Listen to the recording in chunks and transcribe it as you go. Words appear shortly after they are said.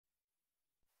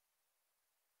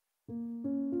All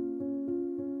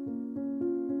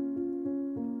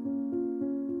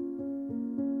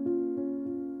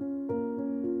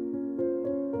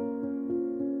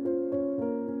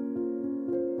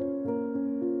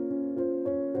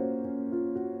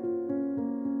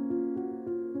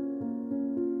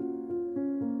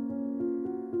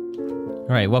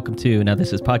right, welcome to Now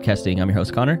This Is Podcasting. I'm your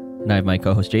host, Connor, and I have my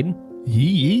co-host, Jaden.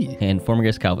 Yee. And former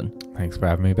guest, Calvin. Thanks for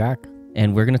having me back.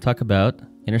 And we're going to talk about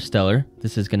Interstellar.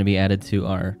 This is going to be added to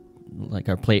our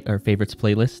favorites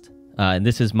playlist. And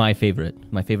this is my favorite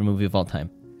movie of all time.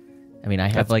 I mean, I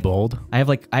have That's bold. I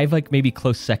have maybe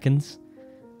close seconds,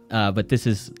 but this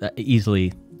is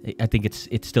easily. I think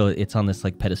it's on this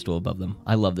like pedestal above them.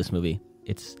 I love this movie.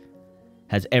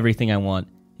 Has everything I want.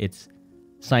 It's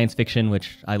science fiction,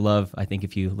 which I love. I think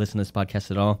if you listen to this podcast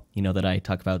at all, you know that I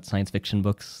talk about science fiction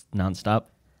books nonstop.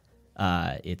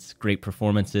 It's great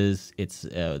performances. It's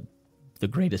the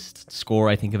greatest score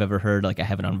I think I've ever heard. Like, I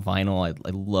have it on vinyl. I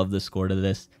love the score to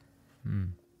this.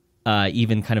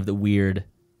 Even kind of the weird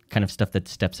kind of stuff that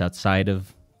steps outside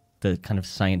of the kind of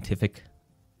scientific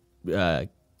kind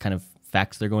of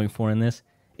facts they're going for in this,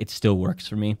 it still works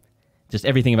for me. Just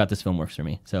everything about this film works for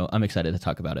me. So I'm excited to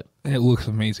talk about it. And it looks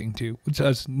amazing too, which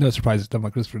is no surprise. It's done by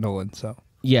Christopher Nolan. So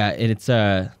yeah, and it's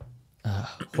Hoyte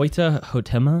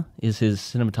Hotema is his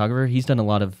cinematographer. He's done a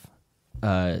lot of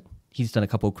he's done a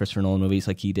couple of Christopher Nolan movies,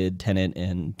 like he did Tenet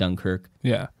and Dunkirk.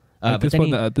 Yeah, this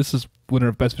this is winner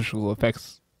of Best Visual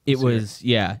Effects. It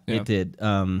did.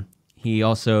 He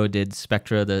also did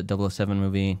Spectra, the 007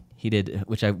 movie. He did,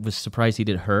 which I was surprised he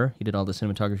did Her. He did all the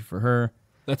cinematography for Her.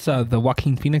 That's the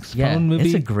Joaquin Phoenix phone movie.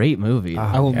 It's a great movie.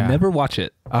 I will never watch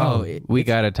it. We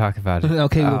got to talk about it.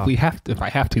 Okay, well, if I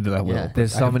have to, then I will. Yeah.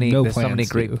 There's so many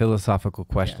great philosophical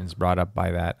questions brought up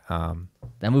by that.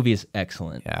 That movie is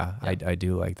excellent. Yeah, I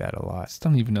do like that a lot. I still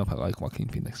don't even know if I like Joaquin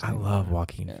Phoenix. I love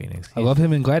Joaquin Phoenix. I love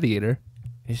him in Gladiator.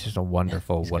 He's just a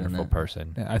wonderful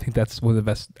person. Yeah, I think that's one of the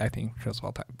best acting shows of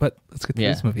all time. But let's get to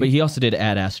this movie. But he also did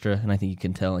Ad Astra, and I think you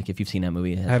can tell, like, if you've seen that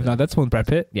movie. I have not. That's one with Brad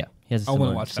Pitt? Yeah, he has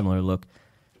a similar look.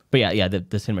 But yeah, the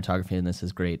cinematography in this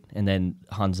is great. And then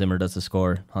Hans Zimmer does the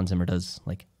score. Hans Zimmer does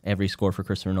like every score for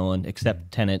Christopher Nolan except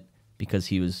Tenet, because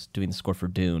he was doing the score for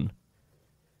Dune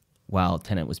while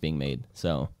Tenet was being made.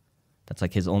 So that's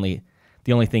like the only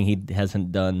thing he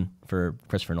hasn't done for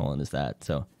Christopher Nolan is that.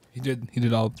 So he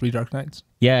did all 3 Dark Knights.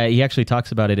 Yeah, he actually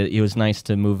talks about it. It was nice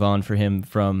to move on for him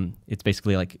from. It's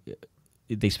basically like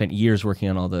they spent years working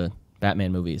on all the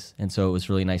Batman movies, and so it was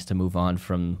really nice to move on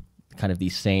from kind of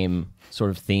these same sort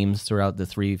of themes throughout the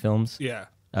 3 films. Yeah.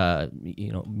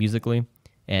 Musically,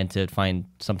 and to find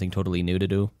something totally new to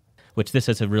do, which this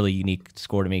has a really unique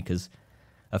score to me because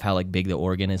of how like big the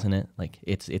organ is in it. Like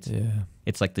it's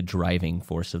like the driving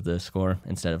force of the score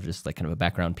instead of just like kind of a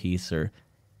background piece, or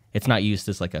it's not used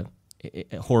as like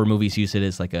horror movies use it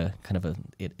as like a kind of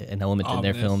an element in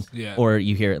their films, or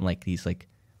you hear it in like these like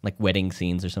wedding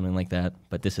scenes or something like that.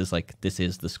 But this is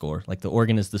the score. Like the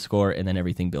organ is the score, and then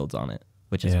everything builds on it,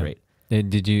 which is great.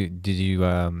 Did you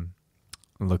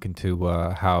look into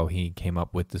how he came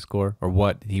up with the score, or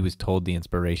what he was told the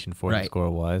inspiration for the score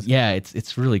was? Yeah,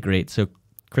 it's really great. So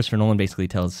Christopher Nolan basically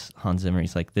tells Hans Zimmer,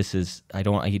 he's like,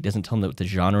 he doesn't tell him what the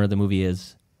genre of the movie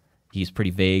is. He's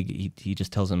pretty vague. He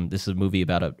just tells him this is a movie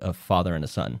about a father and a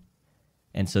son.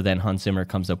 And so then Hans Zimmer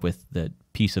comes up with the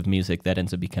piece of music that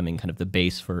ends up becoming kind of the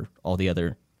base for all the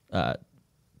other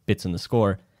bits in the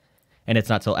score. And it's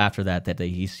not till after that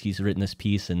he's written this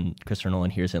piece, and Christopher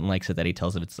Nolan hears it and likes it, that he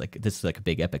tells it this is like a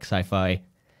big epic sci-fi.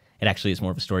 It actually is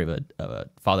more of a story of a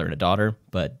father and a daughter,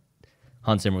 but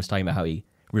Hans Zimmer was talking about how he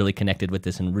really connected with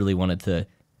this and really wanted to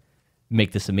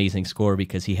make this amazing score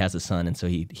because he has a son, and so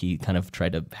he kind of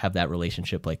tried to have that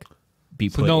relationship like be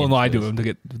put. So Nolan lied to him to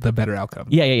get the better outcome.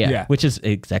 Yeah. Which is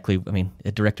exactly. I mean,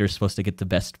 a director is supposed to get the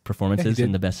best performances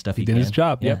and the best stuff he can. He did his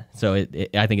job. Yeah. So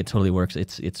I think it totally works.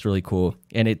 It's really cool,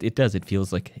 and it does. It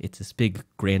feels like it's this big,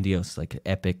 grandiose, like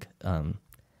epic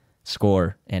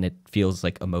score, and it feels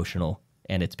like emotional,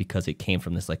 and it's because it came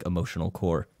from this like emotional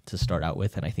core to start out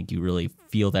with, and I think you really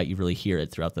feel that, you really hear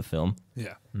it throughout the film.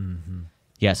 Yeah. Mm-hmm.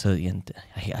 Yeah. So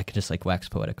I could just like wax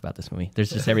poetic about this movie. There's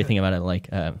just everything about it, like.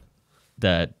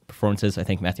 The performances, I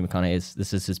think Matthew McConaughey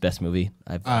this is his best movie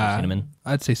I've ever seen him in.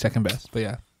 I'd say second best, but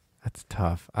yeah. That's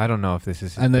tough. I don't know if this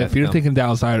is his And best if you're film. thinking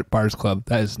Dallas Buyers Club,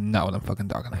 that is not what I'm fucking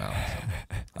talking about.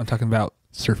 So. I'm talking about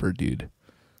Surfer Dude.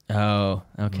 Oh,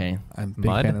 okay. I'm a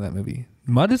big fan of that movie.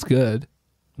 Mud is good.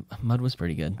 Mud was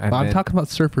pretty good. But I'm talking about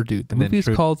Surfer Dude. The movie is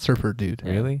called Surfer Dude.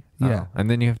 Really? Yeah. Oh. And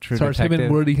then you have True Stars Detective. him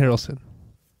and Woody Harrelson.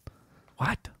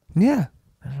 What? Yeah.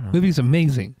 I don't know. Movie's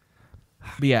amazing.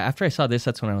 But yeah, after I saw this,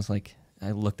 that's when I was like,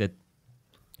 I looked at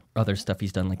other stuff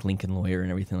he's done, like Lincoln Lawyer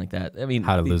and everything like that. I mean,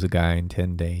 How to Lose a Guy in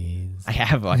 10 Days. I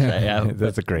have watched that. Yeah,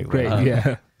 That's a great Great, one.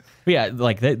 yeah. But yeah,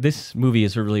 like this movie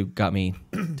has really got me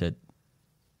to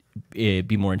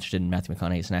be more interested in Matthew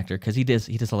McConaughey as an actor, because he does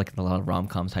like a lot of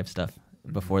rom-com type stuff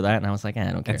before that, and I was like,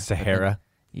 I don't care. And Sahara.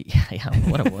 Yeah,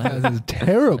 what That is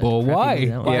terrible. Why?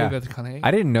 that Why Yeah. Matthew McConaughey?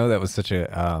 I didn't know that was such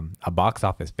a box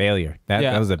office failure.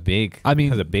 That was a big. I mean,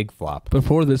 that was a big flop.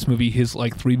 Before this movie, his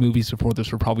like 3 movies before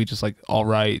this were probably just like all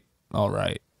right.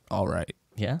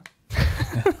 Yeah.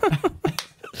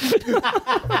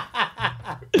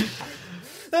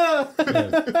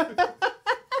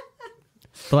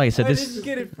 But like I said, this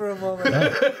get it for a moment.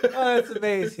 Oh, that's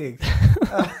amazing.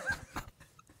 that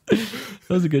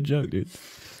was a good joke, dude.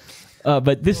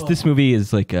 But this movie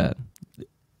is like,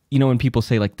 when people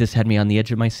say like this had me on the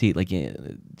edge of my seat, like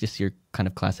just your kind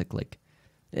of classic like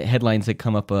headlines that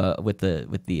come up with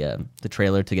the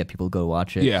trailer to get people to go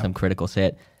watch it. Yeah. Some critical say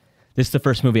it. This is the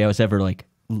first movie I was ever like,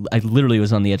 I literally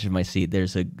was on the edge of my seat.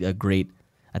 There's a great,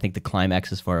 I think the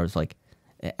climax as far as like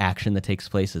action that takes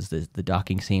place is the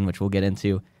docking scene, which we'll get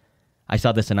into. I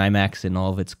saw this in IMAX in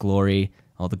all of its glory,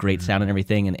 all the great sound and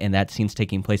everything, and that scene's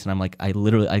taking place, and I'm like, I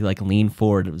leaned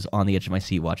forward, it was on the edge of my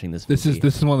seat watching this movie.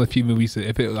 This is one of the few movies that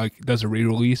if it like does a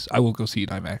re-release, I will go see it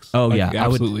in IMAX. Oh, Like, yeah,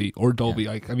 absolutely, or Dolby.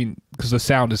 Like I mean, because the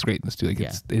sound is great in this too. Like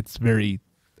Yeah. it's very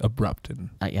abrupt and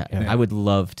I would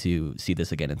love to see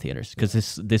this again in theaters, because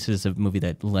this is a movie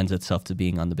that lends itself to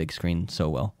being on the big screen so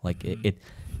well. Like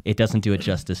it doesn't do it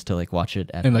justice to like watch it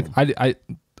at and home. like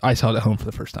I saw it at home for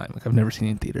the first time. Like I've never seen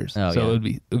it in theaters, Oh, so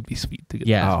yeah. it would be sweet to get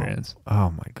Yeah. that experience. Oh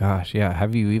my gosh, yeah.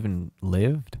 Have you even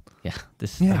lived? Yeah,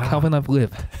 this. Yeah, Calvin, I've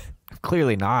lived.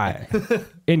 Clearly not.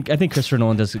 And I think Christopher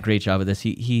Nolan does a great job of this.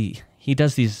 He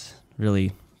does these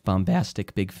really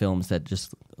bombastic big films that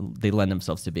just they lend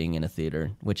themselves to being in a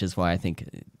theater, which is why I think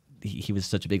he was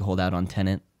such a big holdout on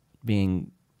Tenet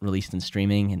being released in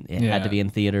streaming, and it had to be in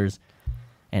theaters,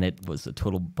 and it was a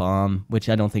total bomb, which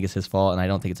I don't think is his fault, and I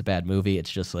don't think it's a bad movie.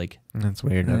 It's just like, That's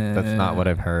weird. That's not what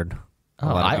I've heard.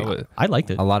 I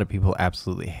liked it. A lot of people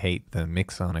absolutely hate the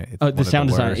mix on it. It's Oh, one the of sound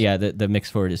design, worst. yeah, the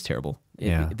mix for it is terrible.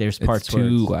 Yeah. There's It's parts where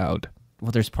too loud.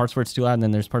 well, there's parts where it's too loud, and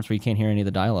then there's parts where you can't hear any of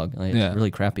the dialogue. Like, Yeah. It's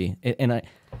really crappy.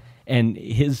 And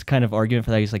his kind of argument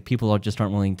for that is like people just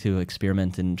aren't willing to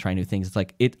experiment and try new things. It's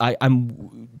like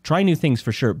I'm trying new things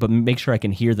for sure, but make sure I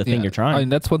can hear the thing you're trying. I mean,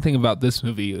 that's one thing about this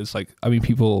movie is like, I mean,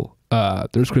 people,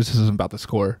 there's criticism about the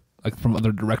score, like from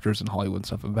other directors in Hollywood and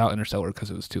stuff about Interstellar because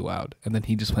it was too loud. And then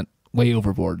he just went way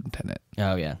overboard in Tenet.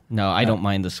 Oh yeah, no, I don't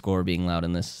mind the score being loud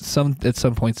in this. At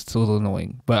some points it's a little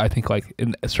annoying, but I think like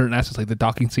in certain aspects, like the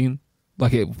docking scene,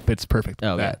 like it fits perfect.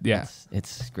 Oh with that. yeah,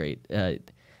 it's great.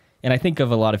 And I think of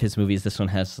a lot of his movies, this one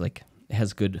has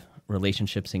good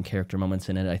relationships and character moments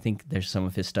in it. I think there's some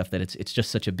of his stuff that it's just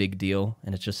such a big deal,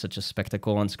 and it's just such a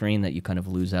spectacle on screen that you kind of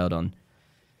lose out on.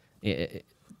 It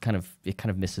kind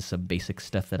of misses some basic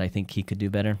stuff that I think he could do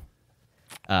better.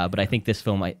 But I think this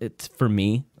film, it's for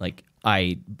me, like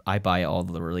I buy all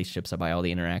the relationships, I buy all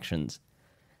the interactions.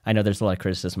 I know there's a lot of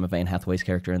criticism of Anne Hathaway's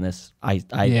character in this.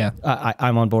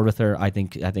 I'm on board with her. I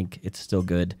think it's still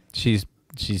good. She's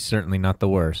certainly not the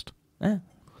worst.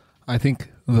 I think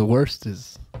the worst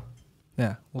is,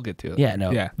 we'll get to it.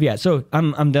 Yeah. So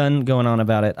I'm done going on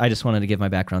about it. I just wanted to give my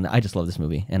background. I just love this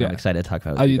movie, and I'm excited to talk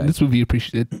about it. With you guys. This movie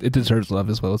it deserves love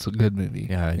as well. It's a good movie.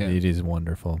 Yeah, it is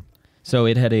wonderful. So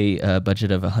it had a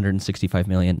budget of $165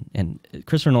 million, and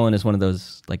Christopher Nolan is one of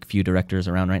those like few directors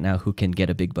around right now who can get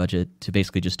a big budget to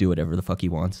basically just do whatever the fuck he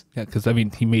wants. Yeah, because I mean,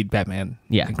 he made Batman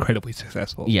incredibly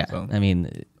successful. Yeah, so. I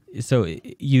mean, so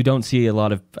you don't see a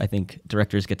lot of, I think,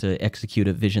 directors get to execute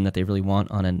a vision that they really want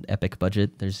on an epic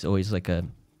budget. There's always like a...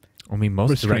 I mean, most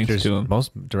Restraints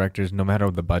directors, no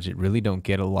matter the budget, really don't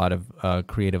get a lot of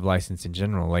creative license in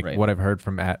general. Like what I've heard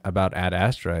from about Ad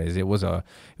Astra is it was a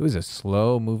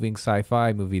slow moving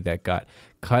sci-fi movie that got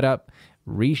cut up,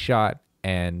 reshot,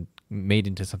 and made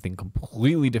into something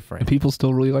completely different. And people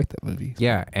still really like that movie.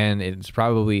 Yeah, and it's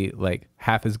probably like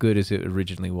half as good as it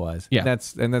originally was. Yeah,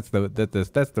 that's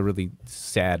the really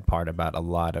sad part about a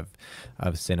lot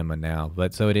of cinema now.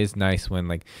 But so it is nice when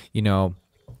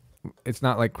it's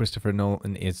not like Christopher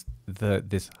Nolan is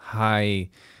this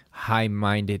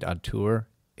high-minded auteur.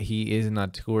 He is an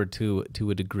auteur to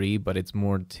a degree, but it's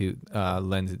more to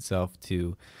lends itself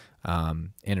to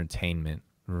entertainment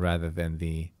rather than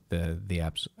the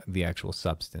actual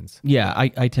substance. Yeah,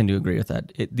 I tend to agree with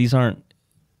that. These aren't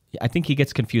I think he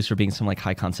gets confused for being some like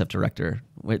high concept director.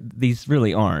 These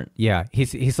really aren't. Yeah,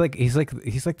 he's like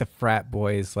the frat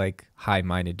boys like high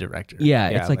minded director. Yeah,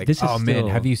 it's like this is oh man, still-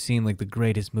 have you seen like the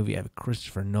greatest movie ever?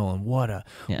 Christopher Nolan. What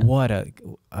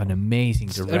an amazing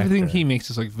director. Everything he makes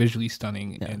is like visually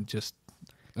stunning Yeah. and just.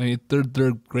 I mean,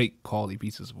 they're great quality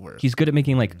pieces of work. He's good at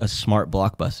making like a smart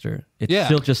blockbuster. It's Yeah.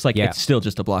 still just like Yeah. it's still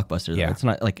just a blockbuster. Though. Yeah.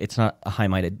 It's not a high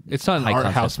minded. It's not an art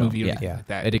house movie or Yeah. anything Yeah, like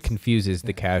that. it confuses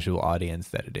the casual audience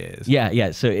that it is.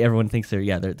 Yeah. So everyone thinks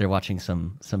they're watching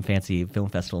some fancy film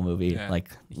festival movie Yeah. like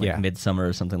Yeah. Midsummer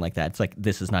or something like that. It's like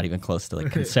this is not even close to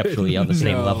like conceptually on the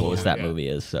same No. level as that Yeah. movie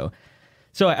is. So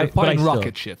They're but flying still-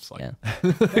 rocket ships. Like,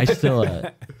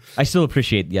 Yeah, I still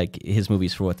appreciate like his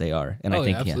movies for what they are, and Oh, I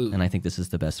think yeah, absolutely. and I think this is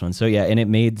the best one. So yeah, and it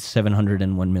made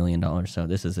 $701 million. So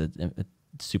this is a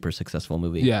super successful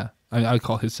movie. yeah. I would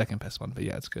call his second best one, but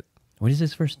yeah, it's good. What is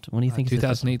his first? What do you think? is his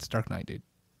first 2008's Dark Knight, dude.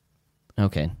 one?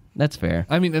 Okay, that's fair.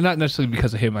 I mean, and not necessarily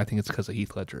because of him. I think it's because of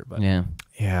Heath Ledger. But Yeah,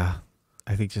 Yeah,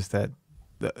 I think just that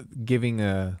giving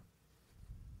a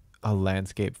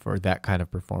landscape for that kind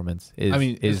of performance is. I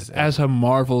mean, is as a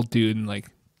Marvel dude, and like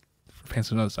for fans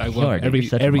who know this, I You love are, dude. You're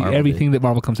such a Marvel everything dude. that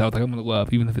Marvel comes out with. Like, I'm gonna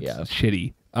love, even if it's Yeah.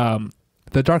 shitty.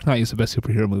 The Dark Knight is the best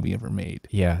superhero movie ever made.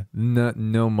 yeah,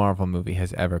 no Marvel movie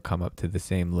has ever come up to the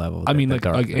same level. I that mean, the like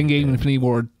Dark Knight Endgame and did. Infinity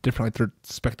War, different. Like they're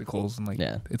spectacles, and like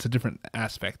Yeah. it's a different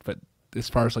aspect. But as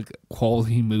far as like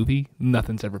quality movie,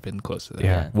 nothing's ever been close to that.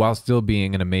 Yeah, Yeah. while still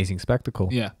being an amazing spectacle.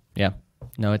 Yeah. yeah.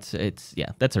 No, it's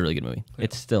that's a really good movie. Yeah.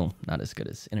 It's still not as good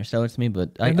as Interstellar to me,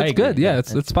 but I And that's agree. good. Yeah,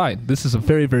 it's fine. This is a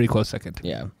very, very close second.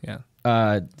 Yeah.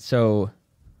 Yeah. So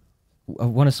I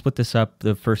want to split this up.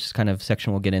 The first kind of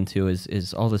section we'll get into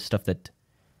is all the stuff that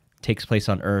takes place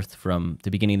on Earth from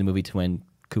the beginning of the movie to when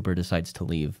Cooper decides to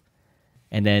leave.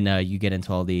 And then you get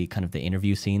into all the kind of the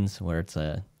interview scenes where it's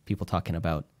people talking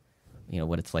about,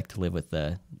 what it's like to live with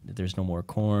there's no more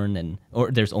corn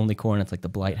or there's only corn. It's like the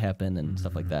blight happened and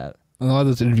stuff like that. A lot of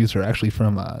those interviews are actually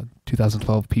from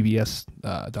 2012 PBS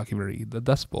documentary, The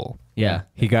Dust Bowl. Yeah.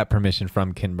 He got permission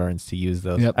from Ken Burns to use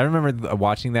those. Yep. I remember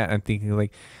watching that and thinking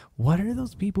like, what are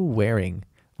those people wearing?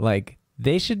 Like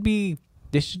they should be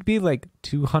like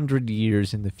 200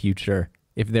 years in the future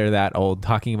if they're that old,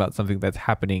 talking about something that's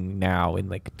happening now in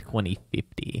like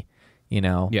 2050,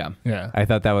 Yeah. Yeah. I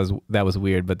thought that was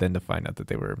weird, but then to find out that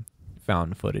they were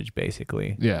found footage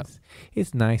basically. Yeah.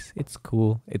 It's nice. It's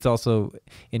cool. It's also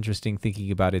interesting thinking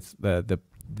about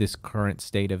this current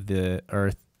state of the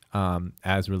Earth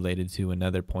as related to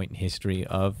another point in history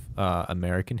of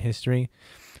American history.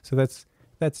 So that's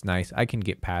nice. I can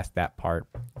get past that part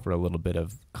for a little bit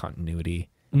of continuity.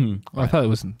 I thought it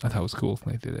was cool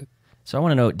when they did it. So I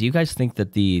want to know, do you guys think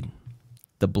that the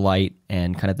blight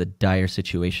and kind of the dire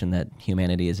situation that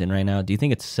humanity is in right now, do you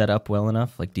think it's set up well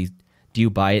enough? Like, do you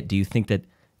buy it? Do you think that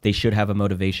they should have a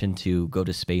motivation to go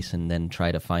to space and then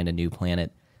try to find a new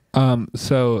planet?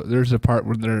 So there's a part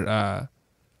where they're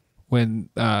when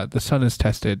the son is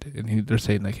tested and they're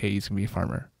saying like, hey, he's gonna be a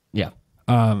farmer. Yeah.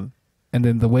 And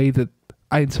then the way that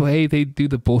they do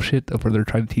the bullshit of where they're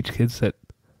trying to teach kids that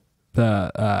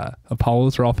the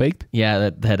Apollos are all faked. Yeah,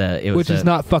 that it was, which is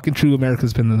not fucking true.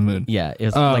 America's been to the moon. Yeah, it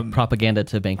was like propaganda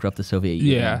to bankrupt the Soviet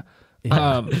Union. Yeah.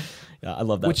 Yeah, I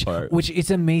love that part. Which it's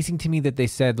amazing to me that they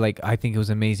said, like, I think it was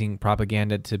amazing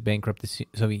propaganda to bankrupt the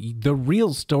Soviet. The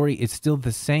real story is still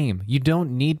the same. You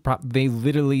don't need they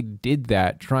literally did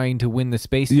that trying to win the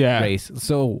space race.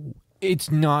 So it's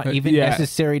not even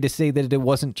necessary to say that it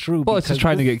wasn't true. Well, it's just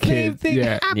trying to get kids.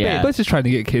 Yeah. But it's just trying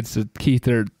to get kids to keep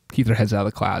their heads out of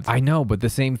the clouds. I know, but the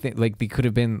same thing, like, they could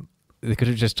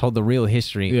have just told the real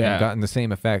history and gotten the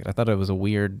same effect. I thought it was a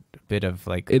weird bit of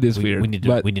like. It is weird. We need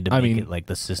to make it like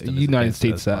the system. The United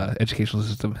States educational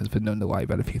system has been known to lie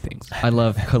about a few things. I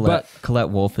love Colette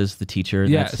Wolfe is the teacher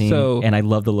in that scene, and I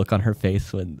love the look on her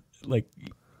face when like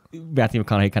Matthew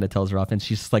McConaughey kind of tells her off, and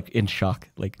she's just, like in shock.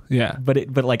 Like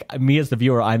but like me as the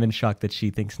viewer, I'm in shock that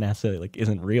she thinks NASA like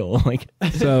isn't real. Like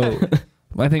so.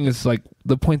 My thing is like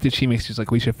the point that she makes is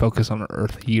like we should focus on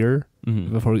Earth here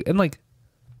before and like.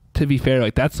 To be fair,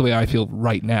 like that's the way I feel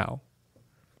right now.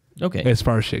 Okay. As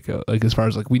far as shit goes, like as far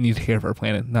as like we need to care for our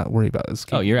planet, not worry about this.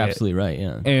 Oh, you're absolutely right.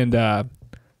 Yeah. And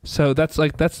so that's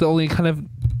the only kind of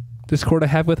discord I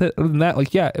have with it. Other than that,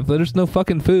 like if there's no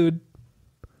fucking food,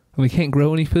 and we can't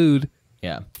grow any food,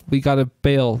 we gotta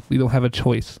bail. We don't have a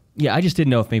choice. Yeah, I just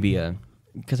didn't know if maybe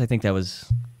because I think that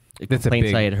was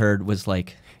complaints I had heard was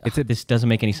like. This doesn't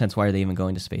make any sense. Why are they even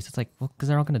going to space? It's like, well, because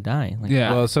they're all going to die. Like,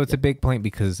 Well, so it's a big point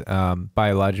because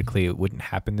biologically it wouldn't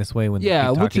happen this way when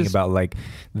they're talking about like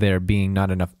there being not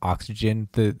enough oxygen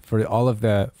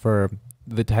for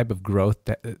the type of growth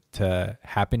to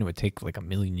happen would take like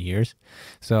 1,000,000 years.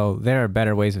 So there are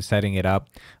better ways of setting it up.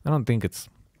 I don't think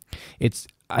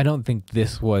I don't think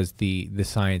this was the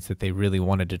science that they really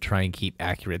wanted to try and keep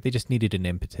accurate. They just needed an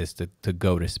impetus to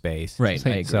go to space. Right.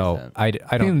 So I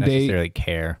don't necessarily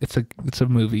care. It's a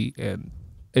movie and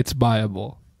it's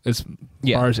viable as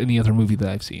far as any other movie that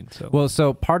I've seen.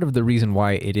 So part of the reason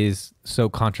why it is so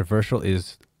controversial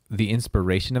is the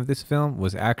inspiration of this film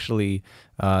was actually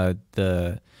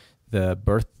the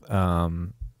birth.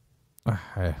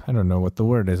 I don't know what the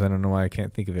word is. I don't know why I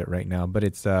can't think of it right now. But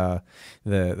it's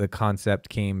the concept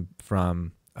came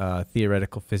from a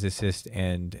theoretical physicist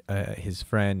and his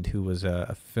friend who was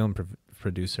a film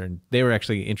producer, and they were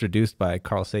actually introduced by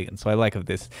Carl Sagan. So I like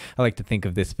to think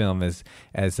of this film as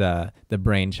the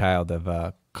brainchild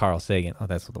of Carl Sagan. Oh,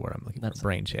 that's what the word I'm looking for.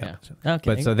 Brainchild. Yeah.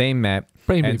 Okay. But so they met,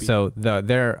 and so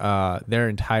their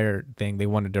entire thing, they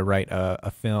wanted to write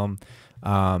a film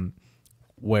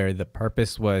where the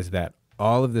purpose was that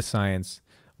all of the science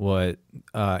would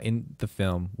in the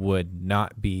film would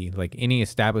not be like any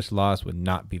established laws would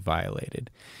not be violated,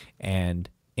 and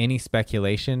any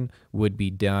speculation would be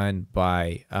done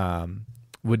by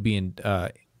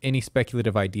any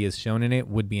speculative ideas shown in it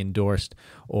would be endorsed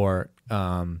or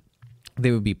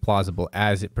they would be plausible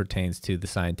as it pertains to the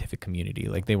scientific community.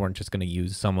 Like they weren't just going to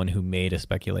use someone who made a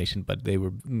speculation, but they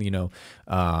were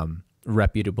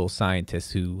reputable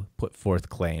scientists who put forth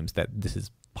claims that this is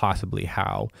possibly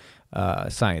how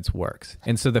science works.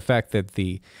 And so the fact that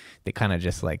they kind of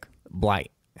just like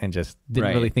blight and just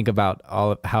didn't really think about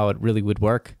all of how it really would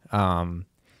work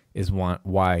is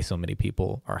why so many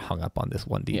people are hung up on this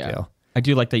one detail. Yeah. I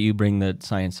do like that you bring the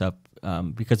science up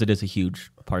because it is a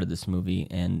huge part of this movie,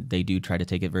 and they do try to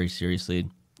take it very seriously.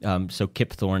 So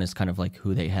Kip Thorne is kind of like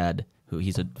who they had,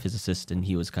 he's a physicist, and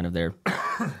he was kind of their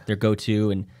go-to,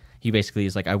 and he basically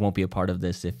is like, I won't be a part of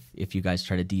this if you guys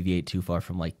try to deviate too far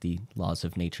from like the laws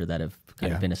of nature that have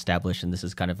kind of been established. And this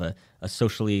is kind of a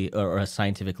socially or a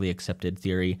scientifically accepted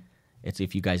theory. It's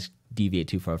if you guys deviate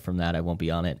too far from that, I won't be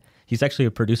on it. He's actually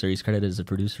a producer. He's credited as a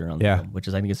producer on the film, which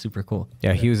is I think is super cool.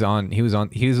 Yeah, he was the one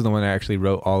that actually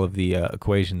wrote all of the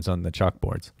equations on the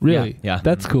chalkboards. Really? Yeah.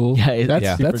 That's cool. Yeah,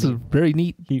 that's a very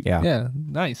neat. Yeah,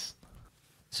 nice.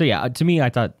 So yeah, to me, I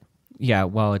thought,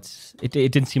 well, it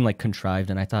didn't seem like contrived,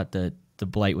 and I thought the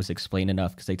blight was explained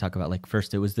enough because they talk about like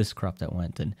first it was this crop that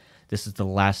went, and this is the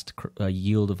last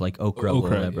yield of like okra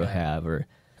we'll ever have, or.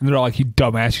 And they're all like, "You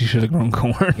dumbass! You should have grown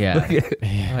corn." Yeah,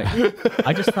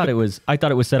 I just thought it was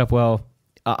set up well.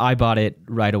 I bought it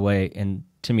right away, and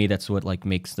to me, that's what like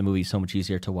makes the movie so much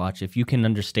easier to watch. If you can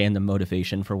understand the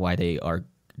motivation for why they are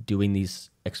doing these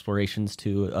explorations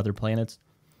to other planets,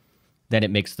 then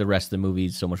it makes the rest of the movie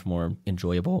so much more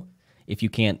enjoyable. If you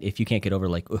can't get over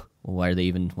like, well, why are they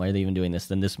even doing this?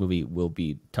 Then this movie will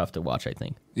be tough to watch, I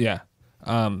think. Yeah,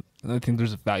 I think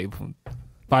there's a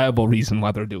viable reason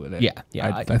why they're doing it. Yeah.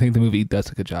 I think the movie does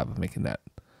a good job of making that.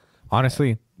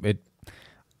 Honestly,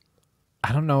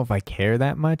 I don't know if I care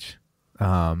that much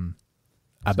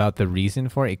about the reason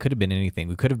for it. It could have been anything.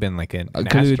 We could have been like an asteroid.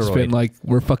 Could have just been like,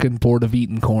 we're fucking bored of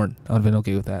eating corn. I would have been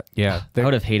okay with that. Yeah. I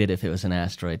would have hated if it was an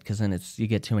asteroid, because then you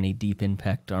get too many Deep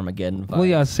Impact Armageddon vibes. Well,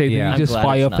 yeah, you just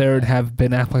fly up there and have Ben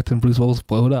Affleck and Bruce Willis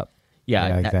blow it up.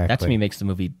 Yeah, exactly. That to me makes the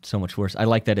movie so much worse. I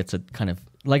like that it's a kind of,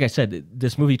 like I said,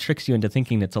 this movie tricks you into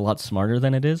thinking it's a lot smarter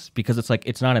than it is, because it's like,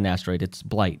 it's not an asteroid, it's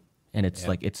blight. And it's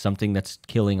like, it's something that's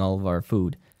killing all of our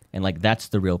food. And like, that's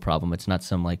the real problem. It's not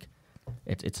some like,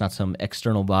 it's not some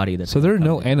external body that's... So there are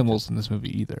no animals in this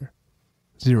movie either.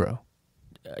 Zero.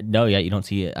 No, you don't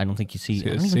see it. I don't think you see...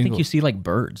 I don't even think you see like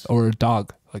birds. Or a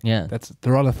dog. Like,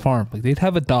 they're on a farm. Like, they'd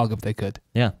have a dog if they could.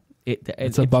 Yeah.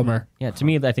 It's a bummer. Yeah, to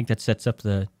me, I think that sets up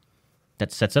the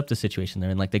situation there.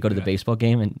 And like, they go to the baseball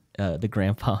game, and the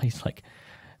grandpa, he's like...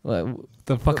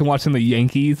 the fucking watching the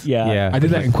Yankees? Yeah. I did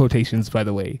that in quotations, by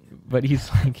the way. But he's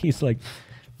like...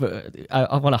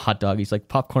 I want a hot dog. He's like,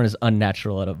 popcorn is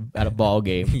unnatural at a ball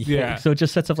game. Yeah. So it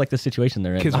just sets up like the situation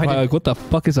they're in. Kids are probably like, what the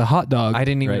fuck is a hot dog? I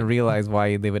didn't even realize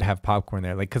why they would have popcorn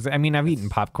there. Like, because I mean, I've eaten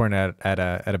popcorn at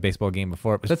a baseball game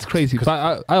before. That's crazy.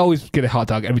 Because I always get a hot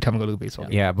dog every time I go to the baseball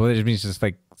game. Yeah, but it means just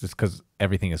because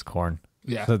everything is corn.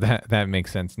 Yeah. So that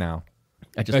makes sense now.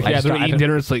 They're eating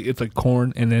dinner. It's like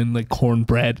corn and then like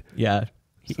cornbread. Yeah.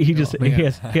 He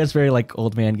has very like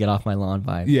old man get off my lawn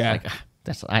vibes. Yeah. Like,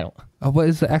 I don't. What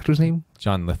is the actor's name?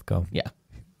 John Lithgow. Yeah.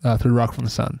 Through Rock from the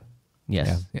Sun.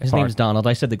 Yes. Yeah. His name's Donald.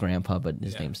 I said the grandpa, but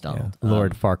his name's Donald. Yeah.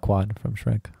 Lord Farquaad from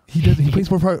Shrek. He plays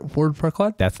Lord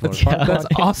Farquaad? That's Lord Farquaad. That's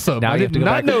awesome. I did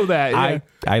not know that.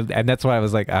 And that's why I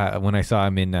was like, when I saw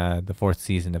him in the 4th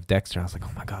season of Dexter, I was like,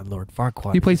 oh my God, Lord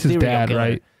Farquaad. He plays his dad,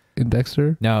 right? in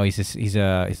Dexter? No, he's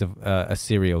a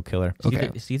serial killer.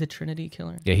 Is he the Trinity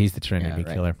killer? Yeah, he's the Trinity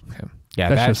killer. Okay. Yeah,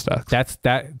 that just sucks.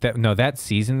 That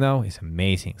season though is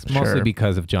amazing. It's mostly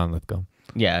because of John Lithgow.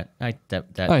 Yeah,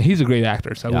 he's a great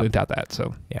actor, so I wouldn't doubt that.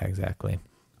 So yeah, exactly.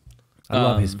 I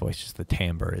love his voice. Just the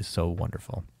timbre is so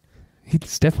wonderful.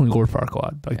 He's definitely Lord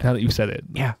Farquaad. Like now that you said it.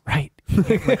 Yeah, right.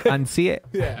 Unsee it.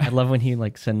 Yeah. I love when he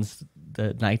like sends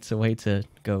the knights away to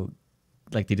go,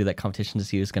 like they do that competition to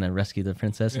see who's gonna rescue the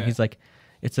princess, and he's like,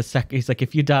 "It's a He's like,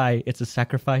 "If you die, it's a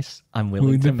sacrifice I'm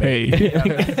willing to pay."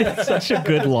 It's such a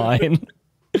good line.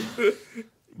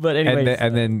 But anyway,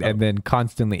 and then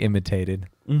constantly imitated.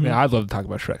 Mm-hmm. Yeah, I'd love to talk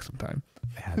about Shrek sometime.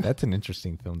 Yeah, that's an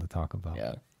interesting film to talk about.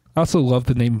 Yeah. I also love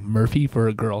the name Murphy for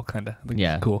a girl, kind of.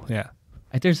 Yeah. Cool. Yeah.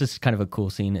 There's this kind of a cool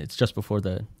scene. It's just before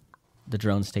the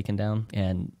drone's taken down,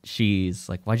 and she's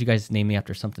like, "Why'd you guys name me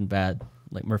after something bad,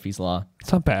 like Murphy's Law?"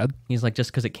 It's not bad. He's like,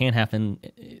 "Just because it can happen,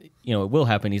 it will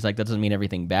happen." He's like, "That doesn't mean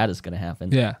everything bad is going to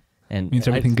happen." Yeah. And it means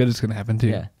everything good is going to happen too.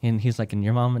 Yeah. And he's like, "And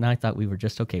your mom and I thought we were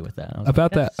just okay with that."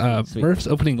 About like, that, sweet. Murph's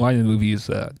opening line in the movie is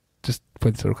just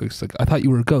points real quick. It's like, "I thought you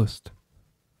were a ghost,"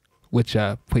 which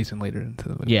plays in later into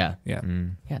the movie. Yeah. Yeah.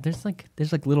 Yeah. There's like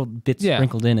little bits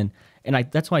sprinkled in,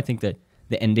 and that's why I think that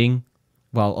the ending,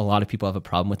 while a lot of people have a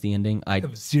problem with the ending, I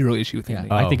have zero issue with the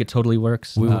ending. I think it totally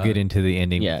works. We will get into the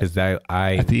ending because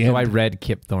I read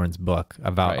Kip Thorne's book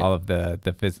about all of the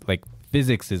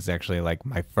physics is actually like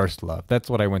my first love. That's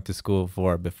what I went to school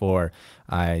for before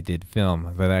I did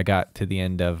film. But I got to the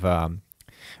end of I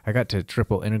got to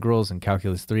triple integrals and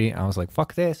calculus 3 and I was like,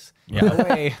 fuck this. No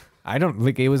way. I don't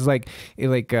like it was like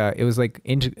find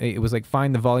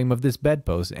the volume of this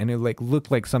bedpost, and it like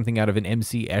looked like something out of an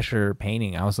MC Escher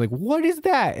painting. I was like, what is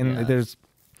that? And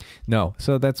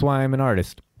so that's why I'm an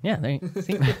artist. Yeah,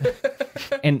 see?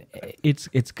 And it's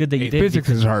good that you did. Physics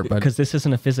is hard, because this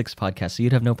isn't a physics podcast, so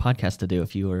you'd have no podcast to do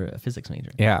if you were a physics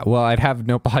major. Yeah, well, I'd have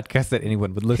no podcast that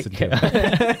anyone would listen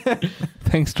to.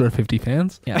 Thanks to our 50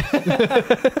 fans. Yeah.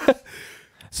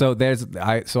 So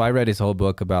I read his whole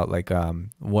book about like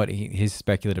what his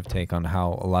speculative take on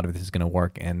how a lot of this is going to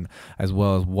work, and as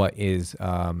well as what is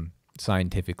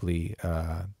scientifically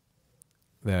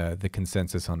the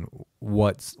consensus on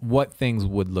what things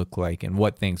would look like and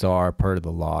what things are per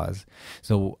the laws.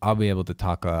 So we'll be able to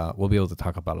talk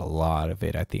about a lot of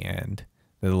it at the end.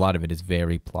 A lot of it is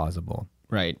very plausible.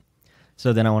 Right.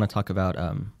 So then I want to talk about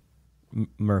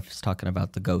Murph's talking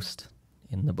about the ghost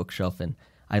in the bookshelf, and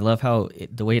I love how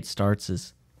the way it starts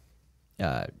is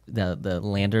the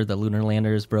lunar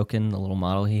lander is broken, the little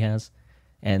model he has,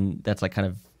 and that's like kind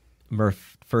of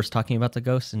Murph first talking about the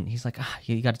ghost, and he's like,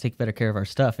 you got to take better care of our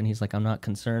stuff, and he's like, I'm not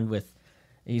concerned with.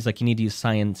 He's like, you need to use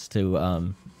science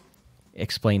to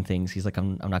explain things. He's like,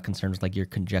 I'm not concerned with like your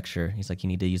conjecture. He's like, you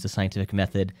need to use the scientific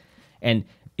method, and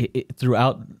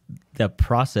throughout the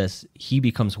process, he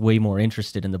becomes way more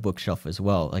interested in the bookshelf as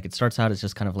well. Like it starts out as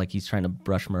just kind of like he's trying to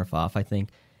brush Murph off, I think,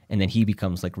 and then he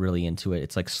becomes like really into it.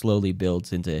 It's like slowly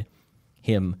builds into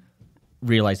him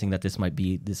realizing that this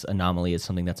anomaly is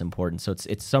something that's important. So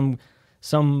it's some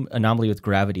anomaly with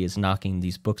gravity is knocking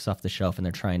these books off the shelf,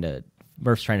 and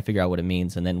Murph's trying to figure out what it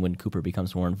means. And then when Cooper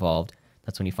becomes more involved,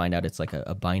 that's when you find out it's like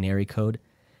a binary code.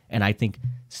 And I think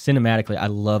cinematically, I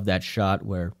love that shot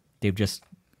where they've just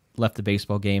left the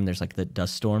baseball game. There's like the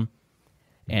dust storm,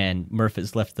 and Murph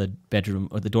has left the bedroom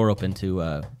or the door open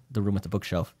to the room with the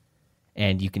bookshelf,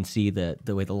 and you can see the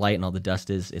way the light and all the dust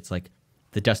is. It's like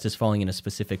the dust is falling in a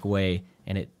specific way,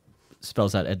 and it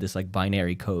spells out this like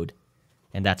binary code,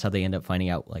 and that's how they end up finding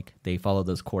out. Like they follow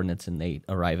those coordinates and they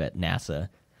arrive at NASA.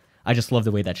 I just love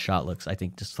the way that shot looks. I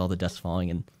think just all the dust falling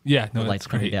and the lights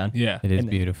coming down. Yeah, it is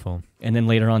beautiful. And then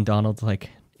later on, Donald's like,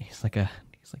 he's like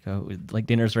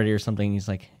dinner's ready or something. He's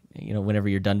like, whenever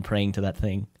you're done praying to that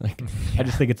thing. Like, I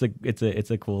just think it's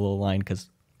a cool little line, because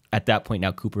at that point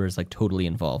now Cooper is like totally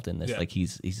involved in this. Yeah. Like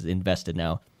he's invested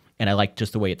now, and I like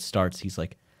just the way it starts. He's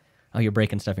like, oh, you're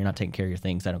breaking stuff. You're not taking care of your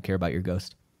things. I don't care about your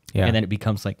ghost. Yeah. And then it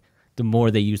becomes like the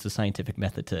more they use the scientific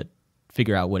method to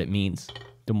figure out what it means,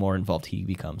 the more involved he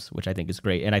becomes, which I think is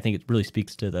great. And I think it really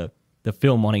speaks to the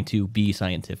film wanting to be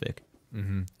scientific.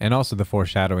 Mm-hmm. And also the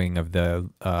foreshadowing of the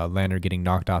lander getting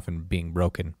knocked off and being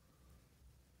broken.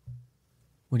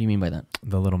 What do you mean by that?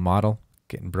 The little model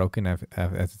getting broken as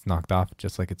it's knocked off,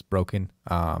 just like it's broken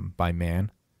by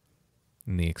man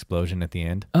in the explosion at the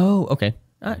end. Oh, okay.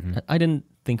 I didn't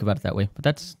think about it that way, but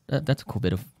that's a cool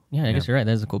bit of... Yeah, I guess you're right.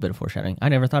 That is a cool bit of foreshadowing. I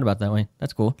never thought about it that way.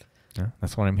 That's cool. Yeah,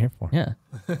 that's what I'm here for. Yeah.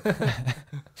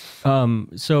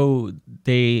 So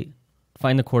they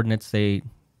find the coordinates. The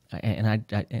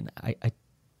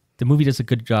movie does a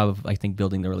good job of, I think,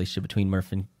 building the relationship between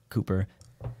Murph and Cooper.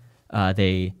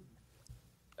 They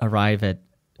arrive at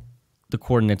the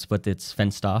coordinates, but it's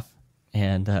fenced off.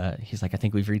 And he's like, I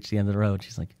think we've reached the end of the road.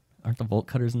 She's like, aren't the bolt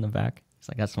cutters in the back? He's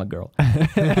like, that's my girl.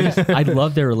 I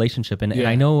love their relationship. And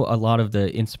I know a lot of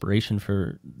the inspiration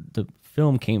for the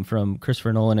film came from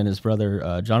Christopher Nolan and his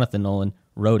brother, Jonathan Nolan,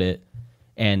 wrote it.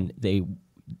 And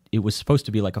it was supposed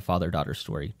to be like a father-daughter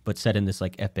story, but set in this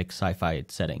like epic sci-fi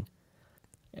setting.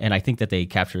 And I think that they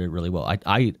captured it really well.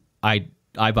 I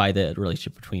buy the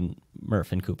relationship between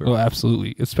Murph and Cooper. Oh,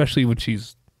 absolutely. Especially when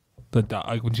she's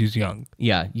when she's young.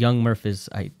 Yeah, young Murph is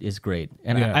great.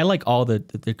 And I like all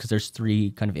because there's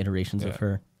 3 kind of iterations of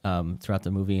her throughout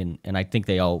the movie, and I think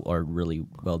they all are really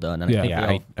well done.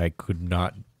 And I could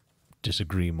not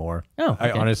disagree more. Oh, okay.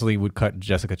 I honestly would cut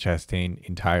Jessica Chastain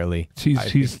entirely.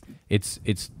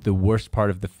 It's the worst part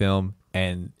of the film,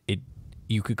 and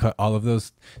you could cut all of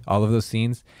those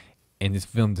scenes, and this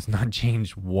film does not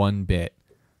change one bit.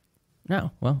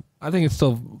 No, well, I think it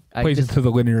still plays into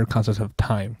the linear concept of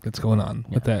time that's going on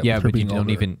with that. Yeah, but you don't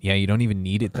even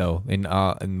need it though,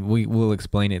 and we'll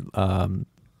explain it.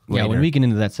 Yeah, when we get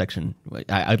into that section,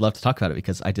 I'd love to talk about it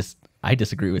because I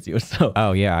disagree with you. So.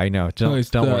 Oh yeah, I know. Don't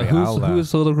worry. Who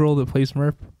is the little girl that plays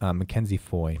Murph? Mackenzie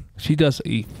Foy. She does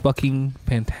a fucking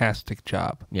fantastic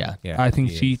job. Yeah. I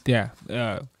think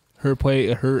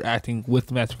her acting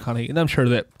with Matthew McConaughey, and I'm sure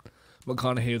that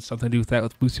McConaughey had something to do with that,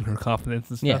 with boosting her confidence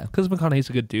and stuff. Yeah, because McConaughey's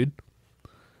a good dude.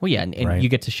 Well, yeah, and right. You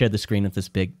get to share the screen with this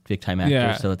big time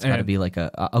actor, so it's got to be like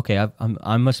okay,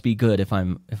 I must be good if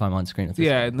I'm on screen with this.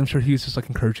 Yeah, and I'm sure he was just like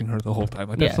encouraging her the whole time.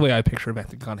 Like that's the way I picture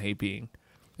Matthew McConaughey being.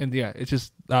 And yeah, it's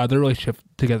just their relationship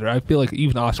together. I feel like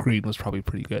even off screen was probably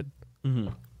pretty good. Mm-hmm.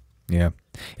 Yeah,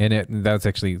 and that's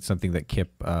actually something that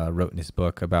Kip wrote in his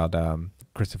book about.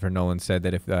 Christopher Nolan said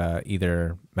that if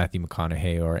either Matthew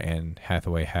McConaughey or Anne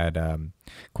Hathaway had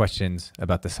questions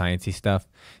about the sciencey stuff,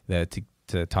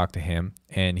 to talk to him,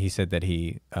 and he said that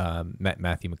he met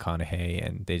Matthew McConaughey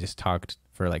and they just talked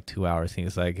for like 2 hours. He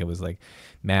was like, it was like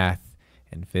math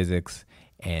and physics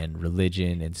and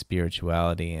religion and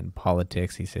spirituality and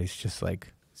politics. He says it's just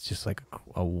like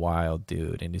a wild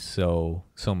dude, and he's so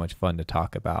much fun to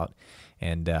talk about.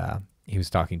 And he was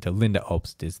talking to Linda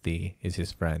Obst, is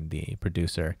his friend, the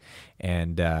producer,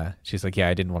 and she's like, yeah,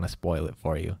 I didn't want to spoil it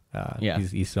for you.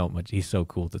 He's so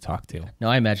cool to talk to. No,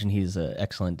 I imagine he's an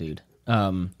excellent dude.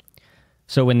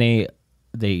 So when he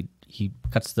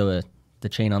cuts the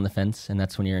chain on the fence, and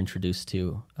that's when you're introduced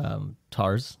to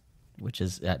TARS, which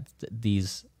is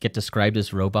these get described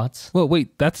as robots. Well,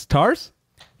 wait, that's TARS?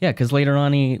 Yeah, because later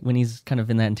on, when he's kind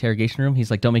of in that interrogation room, he's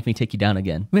like, "Don't make me take you down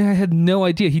again." Man, I had no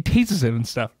idea. He tases him and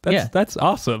stuff. That's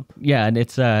awesome. Yeah, and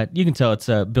it's you can tell it's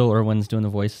Bill Irwin's doing the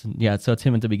voice. Yeah, so it's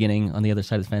him at the beginning on the other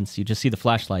side of the fence. You just see the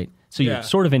flashlight, so you're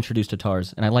sort of introduced to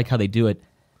TARS, and I like how they do it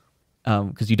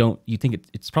because you think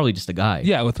it's probably just a guy.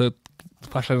 Yeah, with a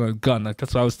flashlight and a gun.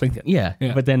 That's what I was thinking. Yeah,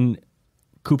 but then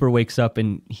Cooper wakes up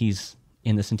and he's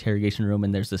in this interrogation room,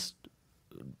 and there's this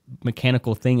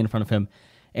mechanical thing in front of him.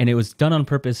 And it was done on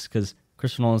purpose because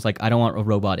Christopher Nolan's like, I don't want a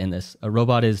robot in this. A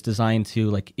robot is designed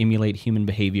to like emulate human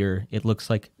behavior. It looks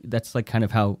like that's like kind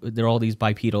of how they're all these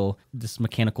bipedal, this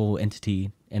mechanical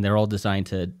entity, and they're all designed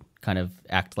to kind of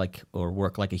act like or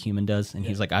work like a human does. And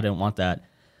he's like, I don't want that.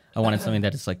 I wanted something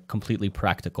that is like completely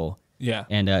practical. Yeah.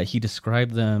 And he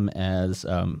described them as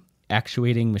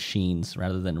actuating machines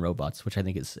rather than robots, which I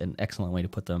think is an excellent way to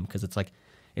put them because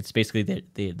it's basically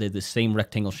they're the same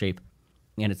rectangle shape,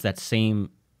 and it's that same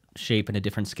shape in a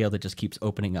different scale that just keeps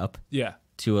opening up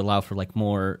to allow for like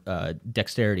more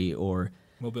dexterity or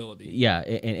mobility. Yeah,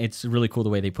 and it's really cool the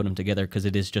way they put them together because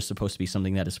it is just supposed to be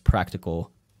something that is practical.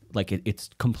 Like it's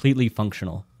completely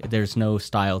functional. There's no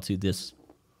style to this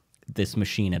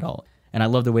machine at all. And I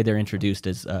love the way they're introduced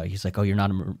as he's like, oh, you're not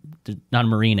a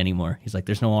Marine anymore. He's like,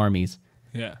 there's no armies.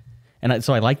 Yeah. And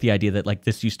so I like the idea that like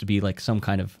this used to be like some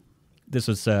kind of this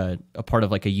was a part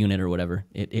of like a unit or whatever.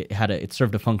 It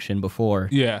served a function before.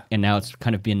 Yeah. And now it's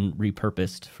kind of been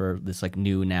repurposed for this like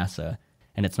new NASA.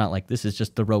 And it's not like this is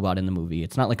just the robot in the movie.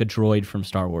 It's not like a droid from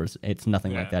Star Wars. It's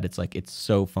nothing like that. It's like it's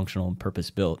so functional and purpose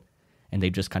built, and they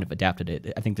just kind of adapted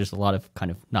it. I think there's a lot of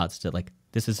kind of nods to like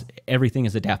everything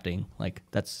is adapting. Like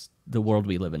that's the world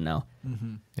we live in now.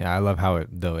 Mm-hmm. Yeah, I love how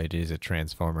it is a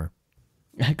transformer.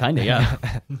 Kind of, yeah.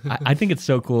 I think it's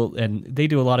so cool, and they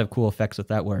do a lot of cool effects with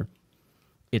that where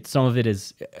it's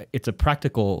a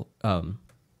practical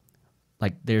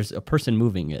like there's a person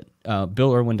moving it.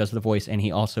 Bill Irwin does the voice, and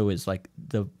he also is like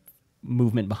the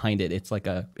movement behind it. It's like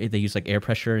they use like air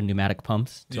pressure and pneumatic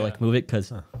pumps to like move it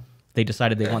because they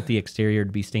decided they want the exterior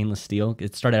to be stainless steel.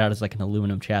 It started out as like an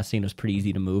aluminum chassis and it was pretty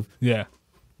easy to move. Yeah.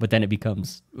 But then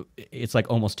it's like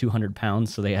almost 200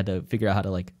 pounds, so they had to figure out how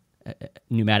to like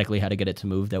pneumatically how to get it to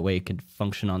move that way it could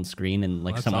function on screen and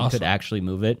like someone awesome. could actually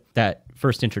move it. That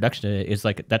first introduction to it is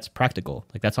like that's practical,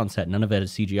 like that's on set. None of it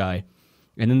is CGI.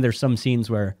 And then there's some scenes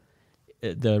where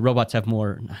the robots have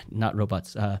more, not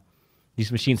robots.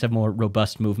 These machines have more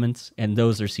robust movements, and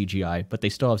those are CGI, but they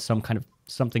still have some kind of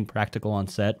something practical on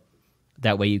set.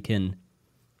 That way you can,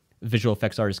 visual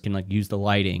effects artists can like use the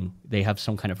lighting. They have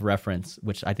some kind of reference,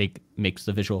 which I think makes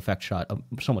the visual effect shot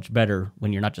so much better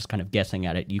when you're not just kind of guessing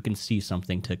at it. You can see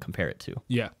something to compare it to.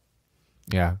 Yeah.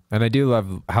 Yeah. And I do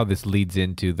love how this leads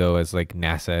into, though, as like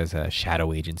NASA as a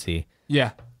shadow agency.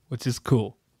 Yeah, which is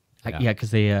cool. Yeah,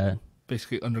 because they...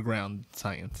 basically underground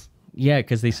science. Yeah,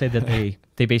 because they said that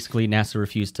they basically, NASA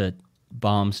refused to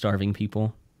bomb starving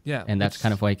people. Yeah. And that's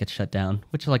kind of why it gets shut down.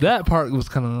 Which like that part was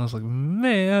kind of, I was like,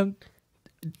 man...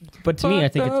 But to me, I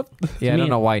think it's... Yeah, I don't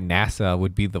know why NASA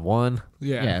would be the one.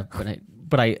 Yeah,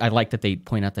 but I like that they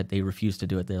point out that they refuse to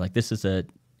do it. They're like, this is a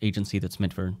agency that's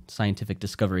meant for scientific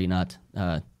discovery, not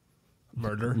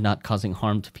murder, not causing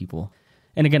harm to people.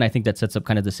 And again, I think that sets up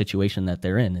kind of the situation that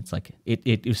they're in. It's like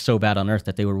it was so bad on Earth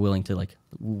that they were willing to like,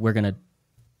 we're gonna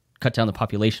cut down the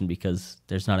population because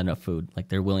there's not enough food. Like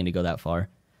they're willing to go that far.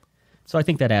 So I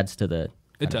think that adds to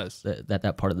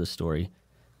that part of the story.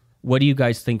 What do you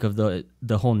guys think of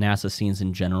the whole NASA scenes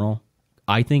in general?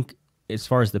 I think as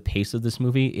far as the pace of this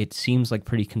movie, it seems like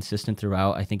pretty consistent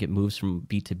throughout. I think it moves from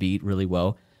beat to beat really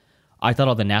well. I thought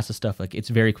all the NASA stuff, like it's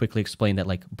very quickly explained that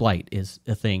like blight is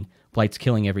a thing. Blight's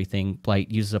killing everything.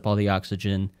 Blight uses up all the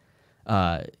oxygen.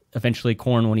 Eventually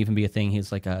corn won't even be a thing.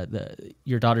 He's like,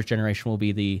 your daughter's generation will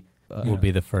be the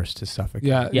first to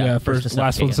suffocate. Yeah. First,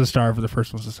 last one's to starve, the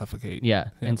first one's to suffocate. Yeah.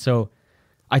 And so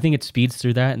I think it speeds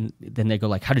through that, and then they go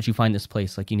like, how did you find this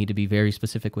place? Like, you need to be very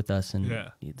specific with us.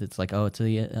 And it's like, oh, it's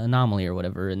the anomaly or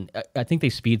whatever. And I think they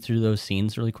speed through those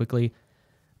scenes really quickly.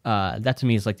 That to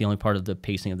me is like the only part of the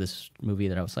pacing of this movie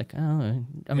that I was like, oh,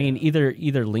 I mean,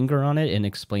 either linger on it and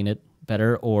explain it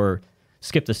better or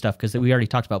skip the stuff because we already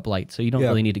talked about blight, so you don't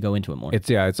really need to go into it more.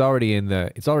 It's already in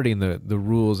the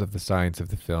rules of the science of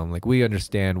the film. Like we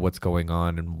understand what's going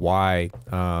on and why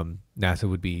NASA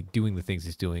would be doing the things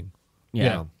it's doing.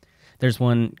 Yeah. There's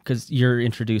one, because you're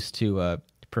introduced to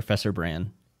Professor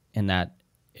Brand,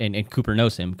 and Cooper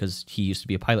knows him because he used to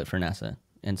be a pilot for NASA.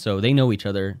 And so they know each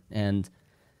other. And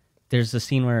there's a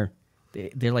scene where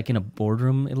they're like in a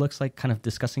boardroom, it looks like, kind of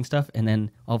discussing stuff. And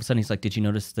then all of a sudden he's like, did you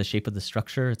notice the shape of the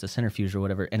structure? It's a centrifuge or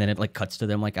whatever. And then it like cuts to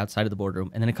them like outside of the boardroom.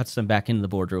 And then it cuts them back into the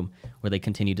boardroom where they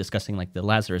continue discussing like the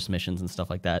Lazarus missions and stuff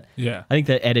like that. Yeah. I think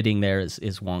the editing there is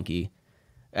wonky.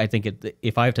 I think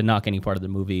if I have to knock any part of the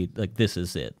movie, like this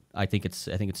is it. I think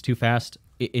it's too fast.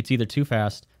 It's either too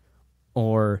fast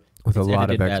or with a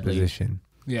lot of badly. Exposition.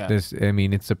 Yeah.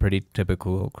 It's a pretty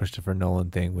typical Christopher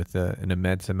Nolan thing with an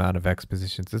immense amount of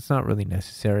expositions. It's not really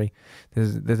necessary.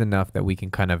 There's enough that we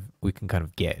can kind of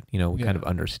get, kind of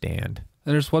understand.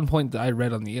 And there's one point that I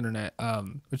read on the internet,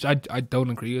 which I don't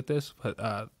agree with this,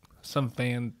 but some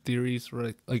fan theories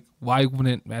were like why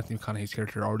wouldn't Matthew McConaughey's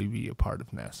character already be a part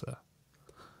of NASA?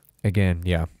 Again,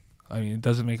 yeah. I mean, it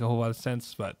doesn't make a whole lot of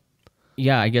sense, but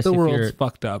yeah, I guess the world's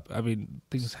fucked up. I mean,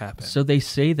 things happen. So they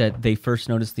say that they first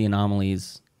noticed the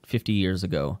anomalies 50 years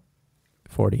ago.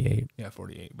 48. Yeah,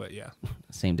 48, but yeah.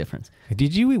 Same difference.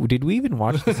 Did we even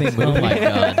watch the same movie? Oh my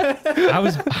god. I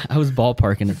was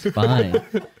ballparking, it's fine.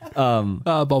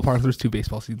 Ballpark, there's 2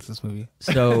 baseball scenes in this movie.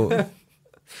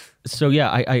 So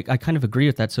yeah, I kind of agree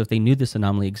with that. So if they knew this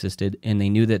anomaly existed and they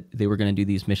knew that they were going to do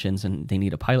these missions and they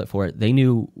need a pilot for it, they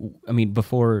knew.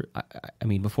 Before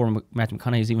Matthew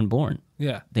McConaughey is even born.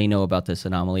 Yeah, they know about this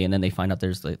anomaly, and then they find out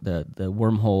there's the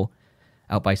wormhole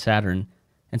out by Saturn,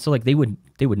 and so like they would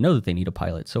know that they need a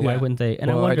pilot. So why wouldn't they? And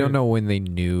I don't know when they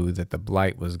knew that the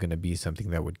blight was going to be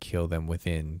something that would kill them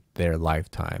within their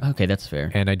lifetime. Okay, that's fair.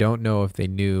 And I don't know if they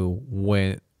knew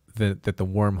when. That the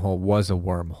wormhole was a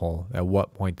wormhole. At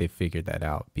what point they figured that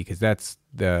out? Because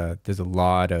there's a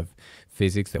lot of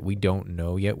physics that we don't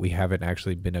know yet. We haven't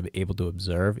actually been able to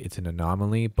observe. It's an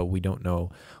anomaly, but we don't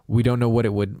know what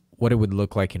it would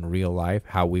look like in real life.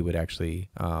 How we would actually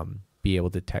be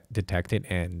able to detect it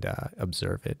and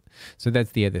observe it. So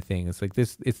that's the other thing. It's like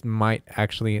this. It might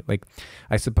actually, like,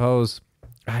 I suppose.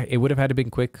 It would have had to been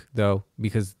quick though,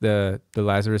 because the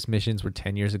Lazarus missions were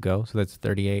 10 years ago, so that's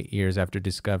 38 years after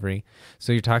discovery.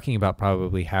 So you're talking about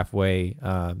probably halfway,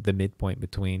 the midpoint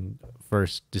between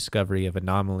first discovery of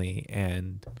anomaly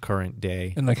and current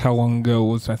day. And like, how long ago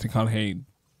was Matthew McConaughey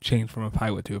changed from a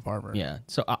pilot to a farmer? Yeah.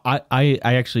 So I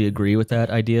actually agree with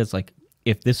that idea. It's like,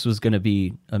 if this was going to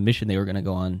be a mission they were going to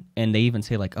go on, and they even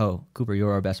say like, oh, Cooper,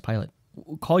 you're our best pilot.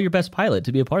 call your best pilot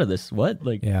to be a part of this. What?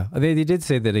 Like, yeah, they did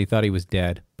say that they thought he was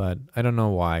dead, but I don't know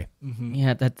why.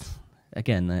 Yeah, that's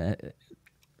again.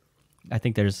 I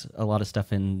think there's a lot of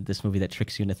stuff in this movie that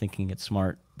tricks you into thinking it's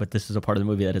smart, but this is a part of the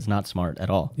movie that is not smart at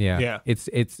all. Yeah.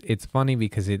 It's funny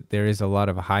because there is a lot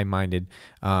of high-minded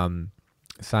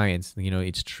science. You know,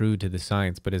 it's true to the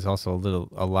science, but it's also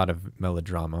a lot of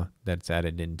melodrama that's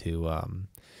added into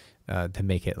to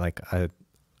make it like a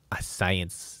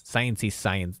sciencey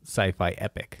sci-fi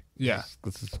epic. Yeah,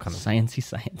 this is kind of sciencey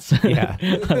science. Yeah,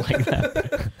 I like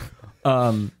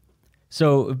that.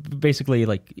 So basically,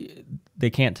 like, they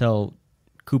can't tell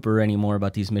Cooper anymore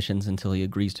about these missions until he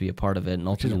agrees to be a part of it. And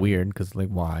which is weird because, like,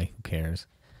 why? Who cares?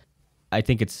 I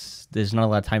think there's not a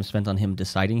lot of time spent on him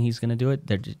deciding he's going to do it.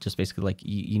 They're just basically like,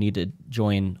 you need to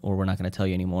join or we're not going to tell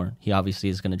you anymore. He obviously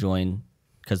is going to join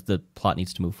because the plot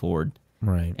needs to move forward.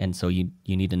 Right. And so you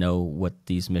need to know what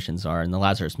these missions are. And the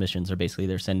Lazarus missions are basically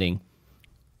they're sending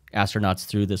astronauts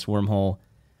through this wormhole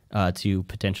to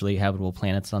potentially habitable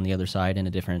planets on the other side in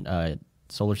a different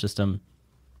solar system.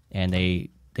 And they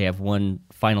have one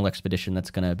final expedition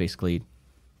that's going to basically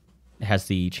has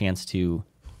the chance to,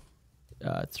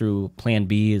 through plan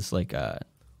B is like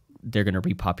they're going to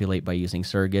repopulate by using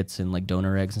surrogates and like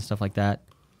donor eggs and stuff like that.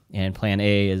 And plan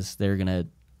A is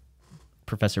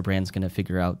Professor Brand's going to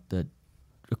figure out the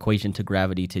equation to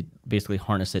gravity to basically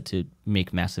harness it to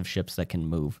make massive ships that can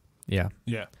move. Yeah.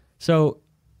 Yeah. So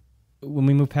when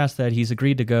we move past that, he's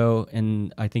agreed to go,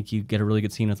 and I think you get a really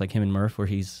good scene with like him and Murph, where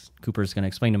Cooper's going to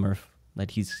explain to Murph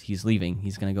that he's leaving.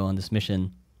 He's going to go on this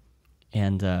mission,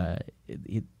 and I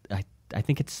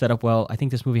think it's set up well. I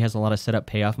think this movie has a lot of setup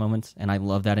payoff moments, and I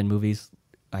love that in movies.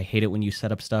 I hate it when you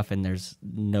set up stuff and there's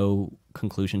no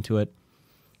conclusion to it,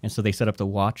 and so they set up the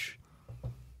watch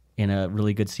in a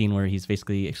really good scene where he's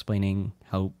basically explaining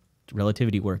how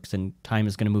relativity works and time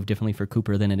is going to move differently for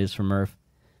Cooper than it is for Murph,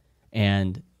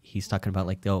 and he's talking about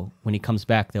like when he comes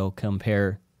back, they'll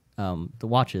compare the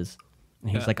watches. And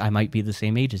he's like, I might be the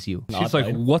same age as you. She's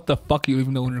like, what the fuck? You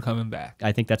even know when you're coming back?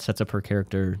 I think that sets up her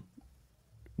character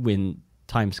when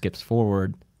time skips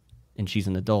forward and she's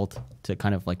an adult to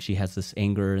kind of like she has this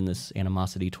anger and this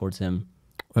animosity towards him.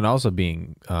 And also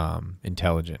being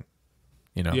intelligent.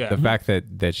 You know, the fact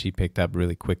that she picked up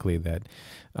really quickly that,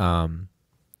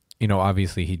 you know,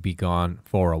 obviously he'd be gone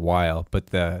for a while, but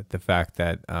the fact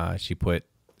that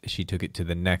she took it to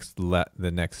the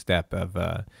next step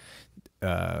of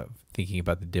thinking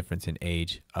about the difference in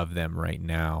age of them right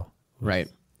now. Right.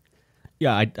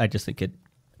 Yeah, I just think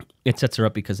it sets her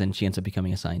up because then she ends up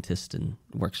becoming a scientist and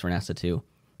works for NASA too.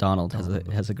 Donald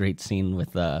has a great scene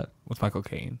with Michael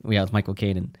Caine. Yeah, with Michael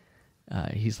Caine,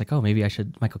 and he's like, oh, maybe I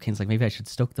should. Michael Caine's like, maybe I should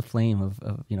stoke the flame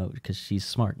of you know, because she's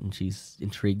smart and she's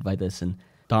intrigued by this. And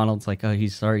Donald's like, oh,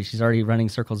 she's already running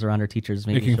circles around her teachers,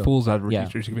 making fools out of her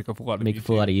teachers. She can make a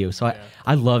fool out of you. So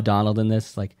I love Donald in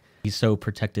this. Like, he's so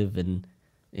protective and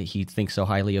he thinks so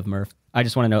highly of Murph. I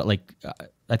just want to know, like,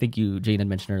 I think Jane had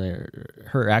mentioned earlier,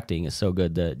 her acting is so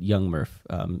good. The young Murph,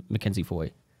 Mackenzie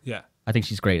Foy. Yeah. I think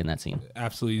she's great in that scene.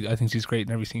 Absolutely. I think she's great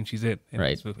in every scene she's in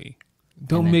this movie.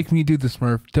 Don't make me do this,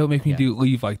 Murph. Don't make me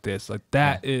leave like this. Like,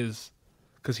 that is...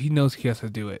 Because he knows he has to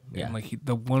do it. Yeah. And like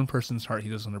the one person's heart he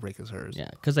doesn't want to break is hers.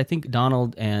 Yeah. Because I think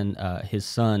Donald and his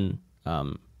son,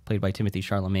 played by Timothy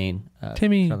Chalamet,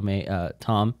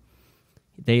 Tom,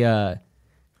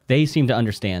 they seem to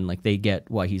understand. Like, they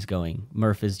get why he's going.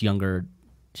 Murph is younger.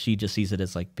 She just sees it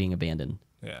as like being abandoned.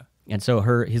 Yeah. And so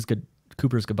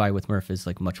Cooper's goodbye with Murph is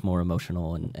like much more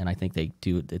emotional, and I think they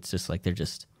do. It's just like they're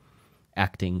just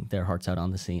acting their hearts out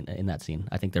on the scene in that scene.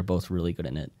 I think they're both really good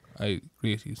in it. I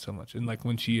agree with you so much. And like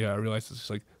when she realizes, she's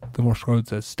like, the Morse code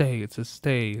says stay, it says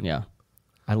stay. Yeah.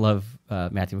 I love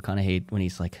Matthew McConaughey when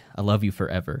he's like, I love you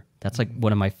forever. That's like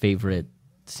one of my favorite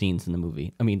scenes in the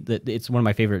movie. I mean, it's one of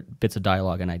my favorite bits of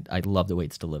dialogue, and I love the way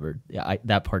it's delivered. Yeah,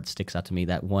 that part sticks out to me.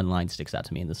 That one line sticks out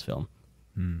to me in this film.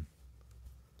 Mm.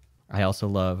 I also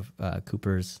love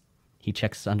Cooper's, he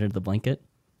checks under the blanket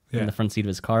in the front seat of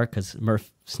his car because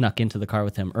Murph snuck into the car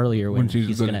with him earlier when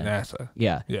he's going to NASA.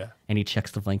 Yeah. And he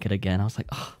checks the blanket again. I was like,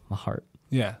 oh, my heart.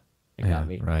 Yeah. It got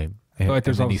me. Right. I feel like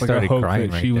there's almost like a hope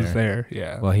that she was there.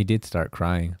 Yeah. Well, he did start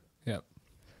crying. Yep.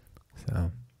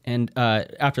 So. And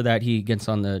after that, he gets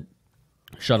on the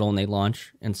shuttle and they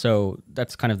launch. And so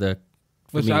that's kind of the...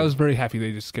 Which I was very happy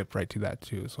they just skipped right to that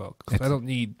too as well. Because I don't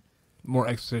need more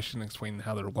exposition explaining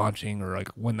how they're launching or like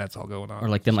when that's all going on. Or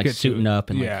like them like suiting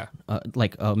up and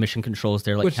like mission controls,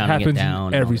 they're like which counting happens it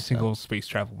down. In every single space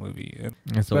travel movie.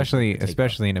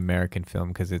 Especially in American film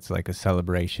because it's like a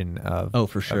celebration of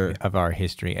of our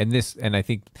history. And I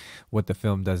think what the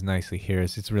film does nicely here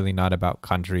is it's really not about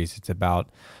countries. It's about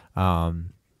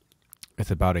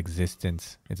it's about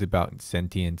existence. It's about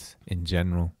sentience in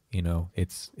general. You know,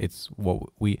 it's what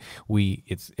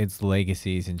it's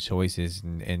legacies and choices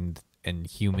and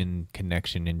human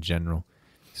connection in general.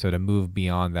 So to move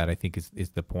beyond that, I think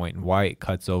is the point, and why it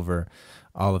cuts over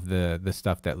all of the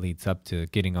stuff that leads up to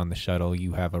getting on the shuttle.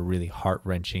 You have a really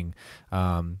heart-wrenching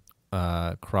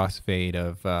crossfade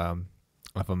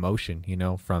of emotion, you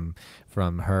know, from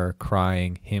her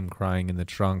crying, him crying in the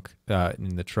truck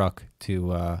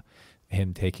to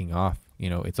him taking off. You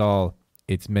know,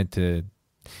 it's meant to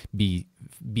be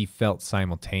felt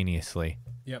simultaneously.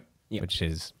 Yep. Which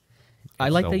is, I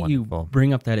like so that wonderful. you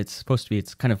bring up that it's supposed to be.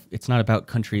 It's not about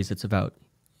countries. It's about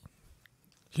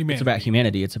humanity. It's about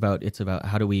humanity. It's about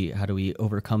how do we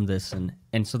overcome this,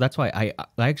 and so that's why I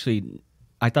actually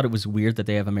thought it was weird that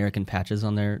they have American patches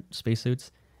on their spacesuits,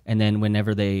 and then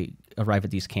whenever they arrive at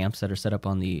these camps that are set up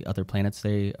on the other planets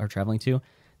they are traveling to,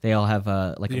 they all have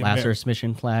like a Lazarus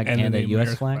mission flag and a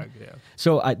U.S. flag. Yeah.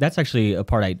 So that's actually a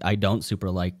part I don't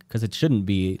super like, because it shouldn't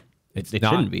be. It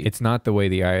shouldn't be. It's not the way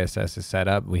the ISS is set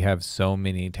up. We have so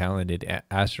many talented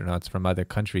astronauts from other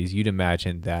countries. You'd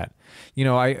imagine that, you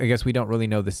know, I guess we don't really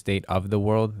know the state of the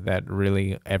world, that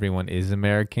really everyone is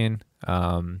American.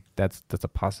 That's a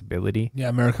possibility. Yeah,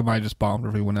 America might have just bombed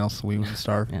everyone else, so we would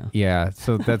starve. Yeah.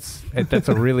 So that's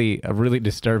a really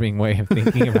disturbing way of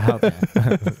thinking about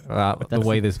the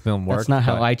way this film works. That's not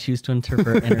how I choose to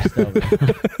interpret Interstellar.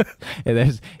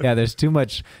 There's too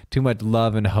much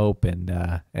love and hope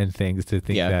and things to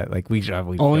think that like we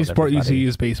only sport you see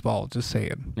is baseball. Just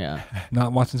saying. Yeah.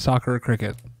 Not watching soccer or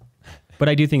cricket. But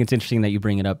I do think it's interesting that you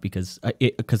bring it up, because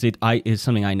it is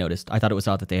something I noticed. I thought it was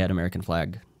odd that they had American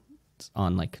flag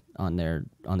on their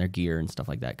gear and stuff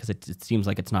like that, because it seems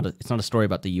like it's not a story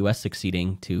about the U.S.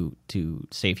 succeeding to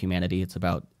save humanity. It's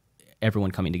about everyone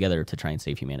coming together to try and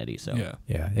save humanity. So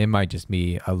it might just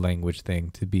be a language thing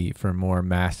to be for more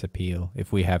mass appeal.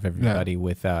 If we have everybody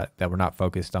with that we're not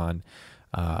focused on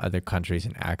other countries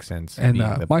and accents. And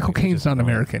Michael Caine's not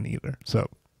American either. So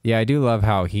yeah, I do love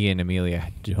how he and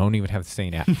Amelia don't even have the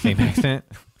same accent.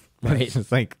 Right. It's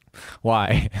just like,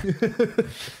 why?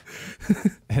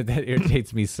 That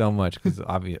irritates me so much, because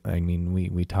obviously, I mean,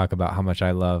 we talk about how much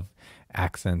I love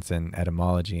accents and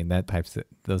etymology and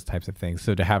those types of things.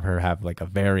 So to have her have like a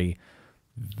very,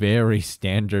 very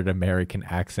standard American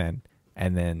accent,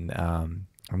 and then I'm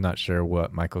not sure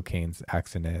what Michael Caine's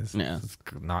accent is. Yeah. It's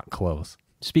not close.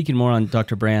 Speaking more on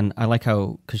Dr. Brand, I like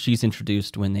how, because she's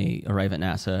introduced when they arrive at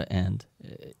NASA, and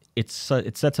it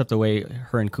sets up the way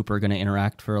her and Cooper are going to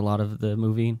interact for a lot of the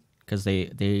movie, because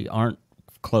they aren't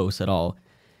close at all.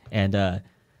 And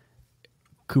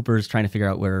Cooper's trying to figure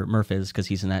out where Murph is, because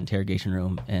he's in that interrogation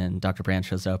room, and Dr. Brand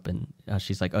shows up, and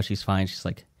she's like, oh, she's fine. She's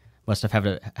like, must have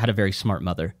had a very smart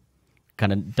mother,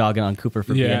 kind of dogging on Cooper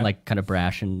for being like kind of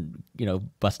brash and, you know,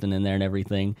 busting in there and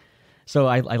everything. So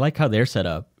I like how they're set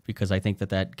up, because I think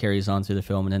that carries on through the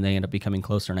film, and then they end up becoming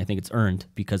closer, and I think it's earned,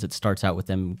 because it starts out with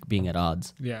them being at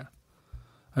odds. Yeah.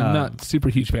 I'm not super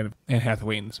huge fan of Anne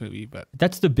Hathaway in this movie, but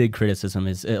that's the big criticism,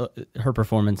 is her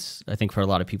performance. I think for a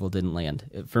lot of people didn't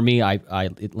land. For me,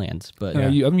 it lands, but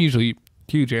I'm usually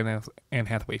huge Anne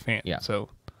Hathaway fan. Yeah. So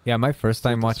yeah, my first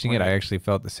time watching it, I actually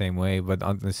felt the same way, but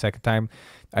on the second time,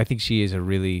 I think she is a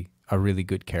really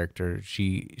good character.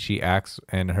 She acts,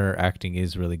 and her acting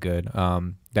is really good.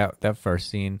 That first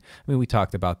scene, I mean, we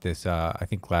talked about this I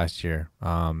think last year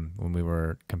when we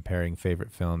were comparing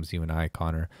favorite films, you and I,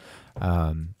 Connor,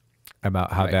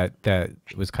 about how that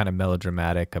was kind of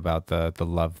melodramatic about the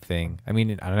love thing. I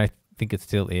mean, and I think it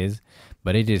still is,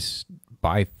 but it is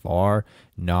by far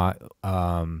not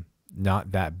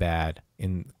that bad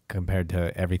in compared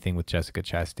to everything with Jessica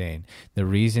Chastain. The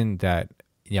reason that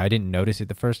I didn't notice it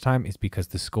the first time is because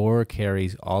the score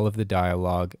carries all of the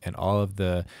dialogue and all of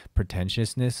the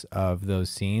pretentiousness of those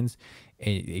scenes.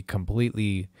 It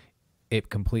completely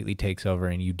takes over,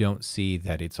 and you don't see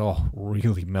that it's all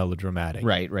really melodramatic.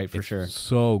 Right, for sure.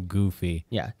 So goofy.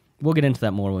 Yeah, we'll get into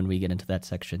that more when we get into that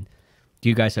section. Do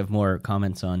you guys have more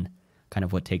comments on kind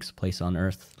of what takes place on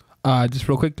Earth? Just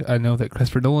real quick, I know that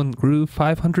Christopher Nolan grew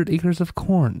 500 acres of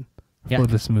corn for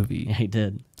this movie. Yeah, he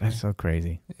did. That's so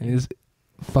crazy. It is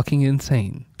fucking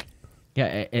insane.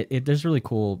 Yeah, there's really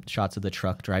cool shots of the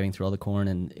truck driving through all the corn,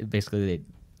 and basically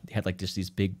they had like just these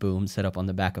big booms set up on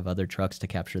the back of other trucks to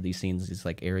capture these scenes, these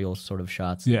like aerial sort of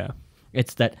shots. Yeah,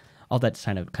 it's that all that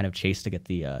kind of chase to get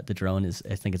the drone is,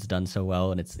 I think it's done so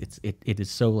well, and it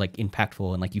is so like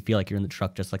impactful, and like you feel like you're in the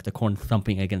truck, just like the corn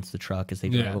thumping against the truck as they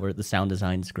drive over. The sound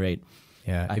design's great.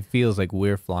 Yeah, it feels like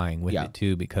we're flying with it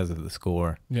too because of the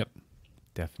score. Yep.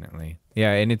 Definitely.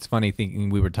 Yeah, and it's funny thinking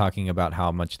we were talking about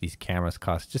how much these cameras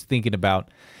cost. Just thinking about,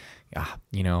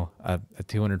 you know, a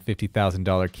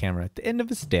 $250,000 camera at the end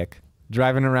of a stick,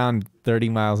 driving around 30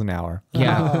 miles an hour.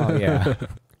 Yeah. Oh, yeah.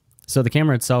 So the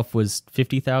camera itself was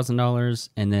 $50,000,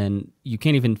 and then you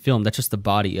can't even film. That's just the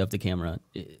body of the camera.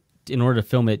 In order to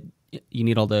film it, you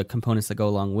need all the components that go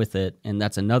along with it, and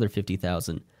that's another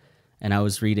 $50,000. And I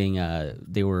was reading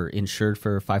they were insured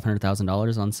for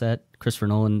 $500,000 on set. Christopher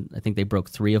Nolan, I think they broke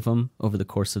 3 of them over the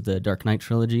course of the Dark Knight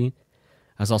trilogy.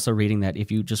 I was also reading that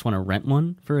if you just want to rent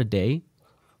one for a day,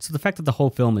 so the fact that the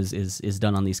whole film is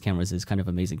done on these cameras is kind of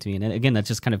amazing to me. And again, that's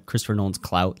just kind of Christopher Nolan's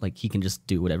clout. Like, he can just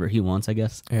do whatever he wants, I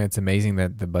guess. Yeah, it's amazing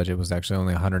that the budget was actually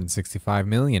only $165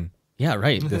 million. Yeah,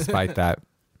 right. Despite that,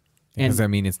 because I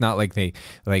mean, it's not like they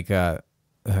when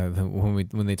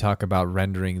they talk about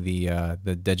rendering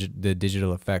the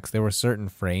digital effects, there were certain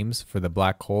frames for the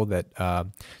black hole that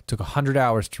took 100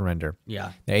 hours to render.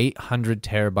 Yeah, 800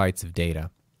 terabytes of data.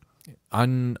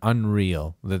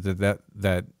 Unreal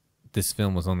that this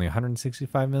film was only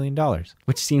 $165 million.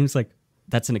 Which seems like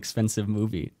that's an expensive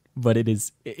movie, but it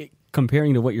is,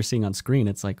 comparing to what you're seeing on screen,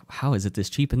 it's like, how is it this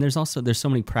cheap? And there's so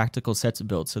many practical sets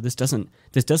built, so this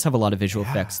does have a lot of visual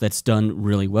effects that's done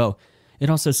really well. It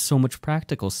also has so much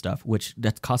practical stuff, which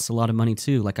that costs a lot of money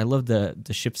too. Like, I love the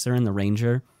ships they're in, the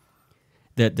Ranger.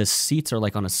 The seats are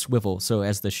like on a swivel, so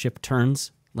as the ship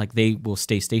turns, like, they will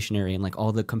stay stationary, and like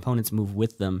all the components move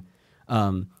with them.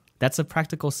 That's a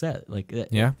practical set. Like,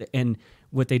 yeah. And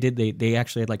what they did, they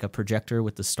actually had like a projector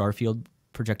with the starfield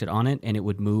projected on it, and it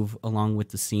would move along with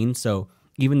the scene. So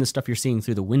even the stuff you're seeing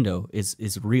through the window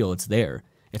is real. It's there.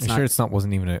 It's not, sure it's not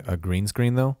wasn't even a green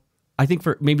screen though? I think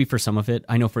maybe for some of it.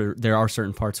 I know there are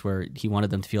certain parts where he wanted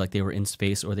them to feel like they were in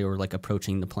space or they were like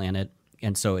approaching the planet,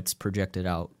 and so it's projected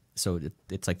out. So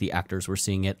it's like the actors were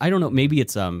seeing it. I don't know. Maybe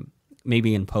it's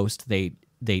maybe in post they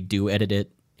do edit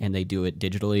it and they do it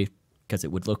digitally because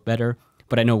it would look better.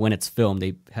 But I know when it's filmed,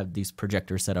 they have these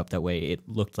projectors set up that way it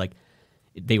looked like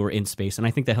they were in space, and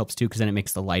I think that helps too because then it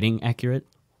makes the lighting accurate.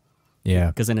 Yeah,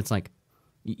 because then it's like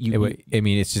I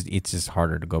mean, it's just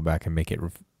harder to go back and make it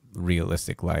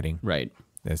realistic lighting. Right.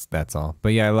 That's all.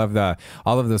 But yeah, I love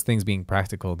all of those things being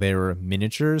practical. They were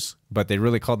miniatures, but they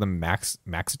really called them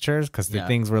maxitures because the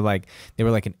things were like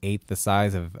an eighth the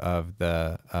size of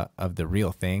the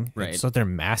real thing. Right. So they're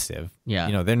massive. Yeah.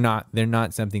 You know, they're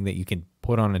not something that you can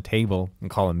put on a table and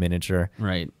call a miniature.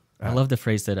 Right. I love the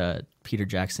phrase that Peter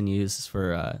Jackson uses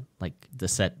for like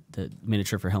the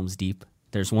miniature for Helm's Deep.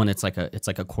 There's one it's like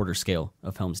a quarter scale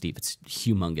of Helm's Deep. It's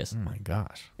humongous. Oh my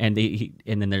gosh! And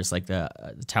and then there's like the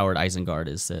Tower at Isengard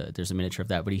there's a miniature of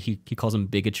that, but he calls them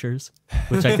bigatures,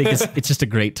 which I think it's just a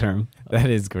great term. That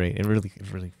is great. It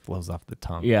really flows off the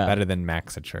tongue. Yeah, better than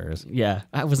maxitures. Yeah,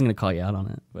 I wasn't gonna call you out on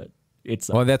it, but it's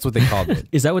well, that's what they called it.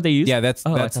 Is that what they used? Yeah, that's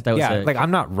I thought that was like I'm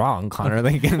not wrong, Connor.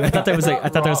 Like, I thought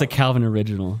that was a Calvin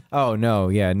original. Oh no,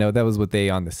 yeah, no, that was what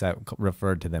they on the set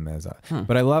referred to them as.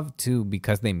 But I love too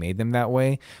because they made them that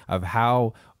way of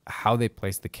how they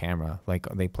placed the camera. Like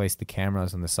they placed the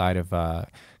cameras on the side of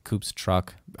Coop's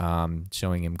truck,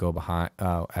 showing him go behind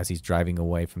as he's driving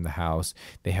away from the house.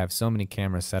 They have so many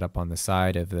cameras set up on the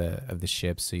side of the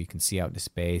ship so you can see out into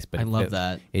space. But I love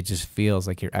that. It just feels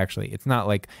like you're actually. It's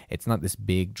not this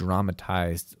big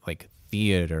dramatized like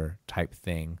theater type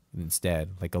thing.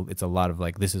 Instead, like it's a lot of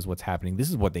like, this is what's happening.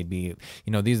 This is what they'd be.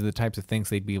 You know, these are the types of things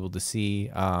they'd be able to see.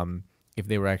 If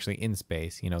they were actually in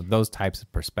space, you know, those types of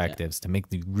perspectives to make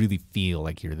you really feel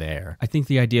like you're there. I think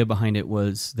the idea behind it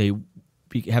was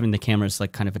having the cameras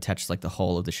like kind of attached to like the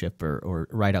hull of the ship or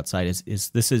right outside is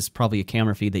this is probably a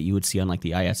camera feed that you would see on like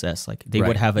the ISS. Like they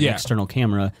would have an external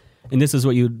camera, and this is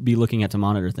what you would be looking at to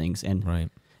monitor things. And right.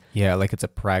 Yeah, like it's a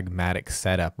pragmatic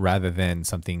setup rather than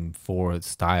something for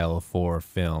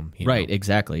film. Right,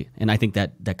 exactly. And I think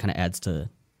that kind of adds to,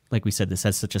 like we said, this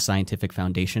has such a scientific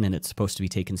foundation, and it's supposed to be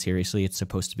taken seriously. It's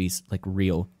supposed to be like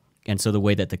real, and so the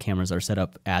way that the cameras are set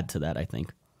up add to that, I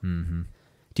think. Mm-hmm.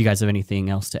 Do you guys have anything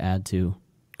else to add to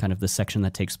kind of the section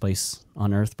that takes place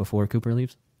on Earth before Cooper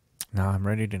leaves? No, I'm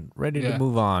ready to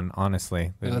move on.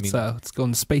 Honestly, yeah, let's go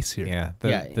into space here. Yeah,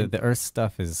 the Earth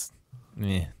stuff is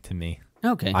to me.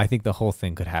 Okay, I think the whole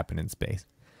thing could happen in space.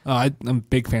 I'm a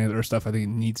big fan of the Earth stuff. I think it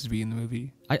needs to be in the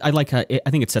movie. I like how I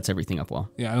think it sets everything up well.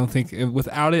 Yeah, I don't think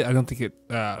without it, I don't think it.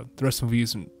 The rest of the movie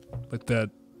isn't like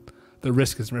the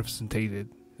risk is represented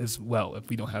as well if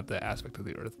we don't have the aspect of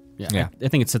the Earth. Yeah. I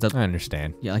think it sets up. I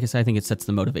understand. Yeah, like I said, I think it sets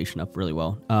the motivation up really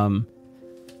well.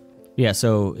 Yeah,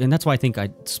 so and that's why I think I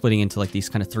splitting into like these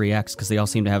kind of 3 acts because they all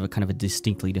seem to have a kind of a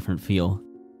distinctly different feel.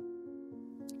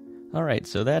 All right,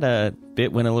 so that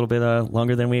bit went a little bit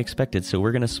longer than we expected. So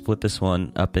we're going to split this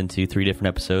one up into 3 different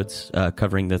episodes,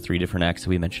 covering the 3 different acts that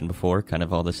we mentioned before, kind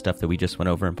of all the stuff that we just went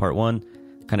over in part 1,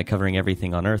 kind of covering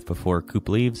everything on Earth before Coop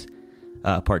leaves.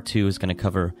 Part 2 is going to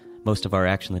cover most of our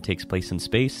action that takes place in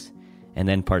space. And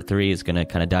then part 3 is going to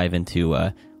kind of dive into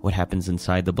what happens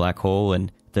inside the black hole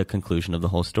and the conclusion of the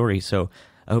whole story. So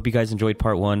I hope you guys enjoyed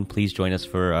part 1. Please join us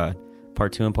for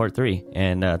part 2 and part 3.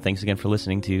 And thanks again for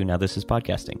listening to Now This Is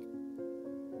Podcasting.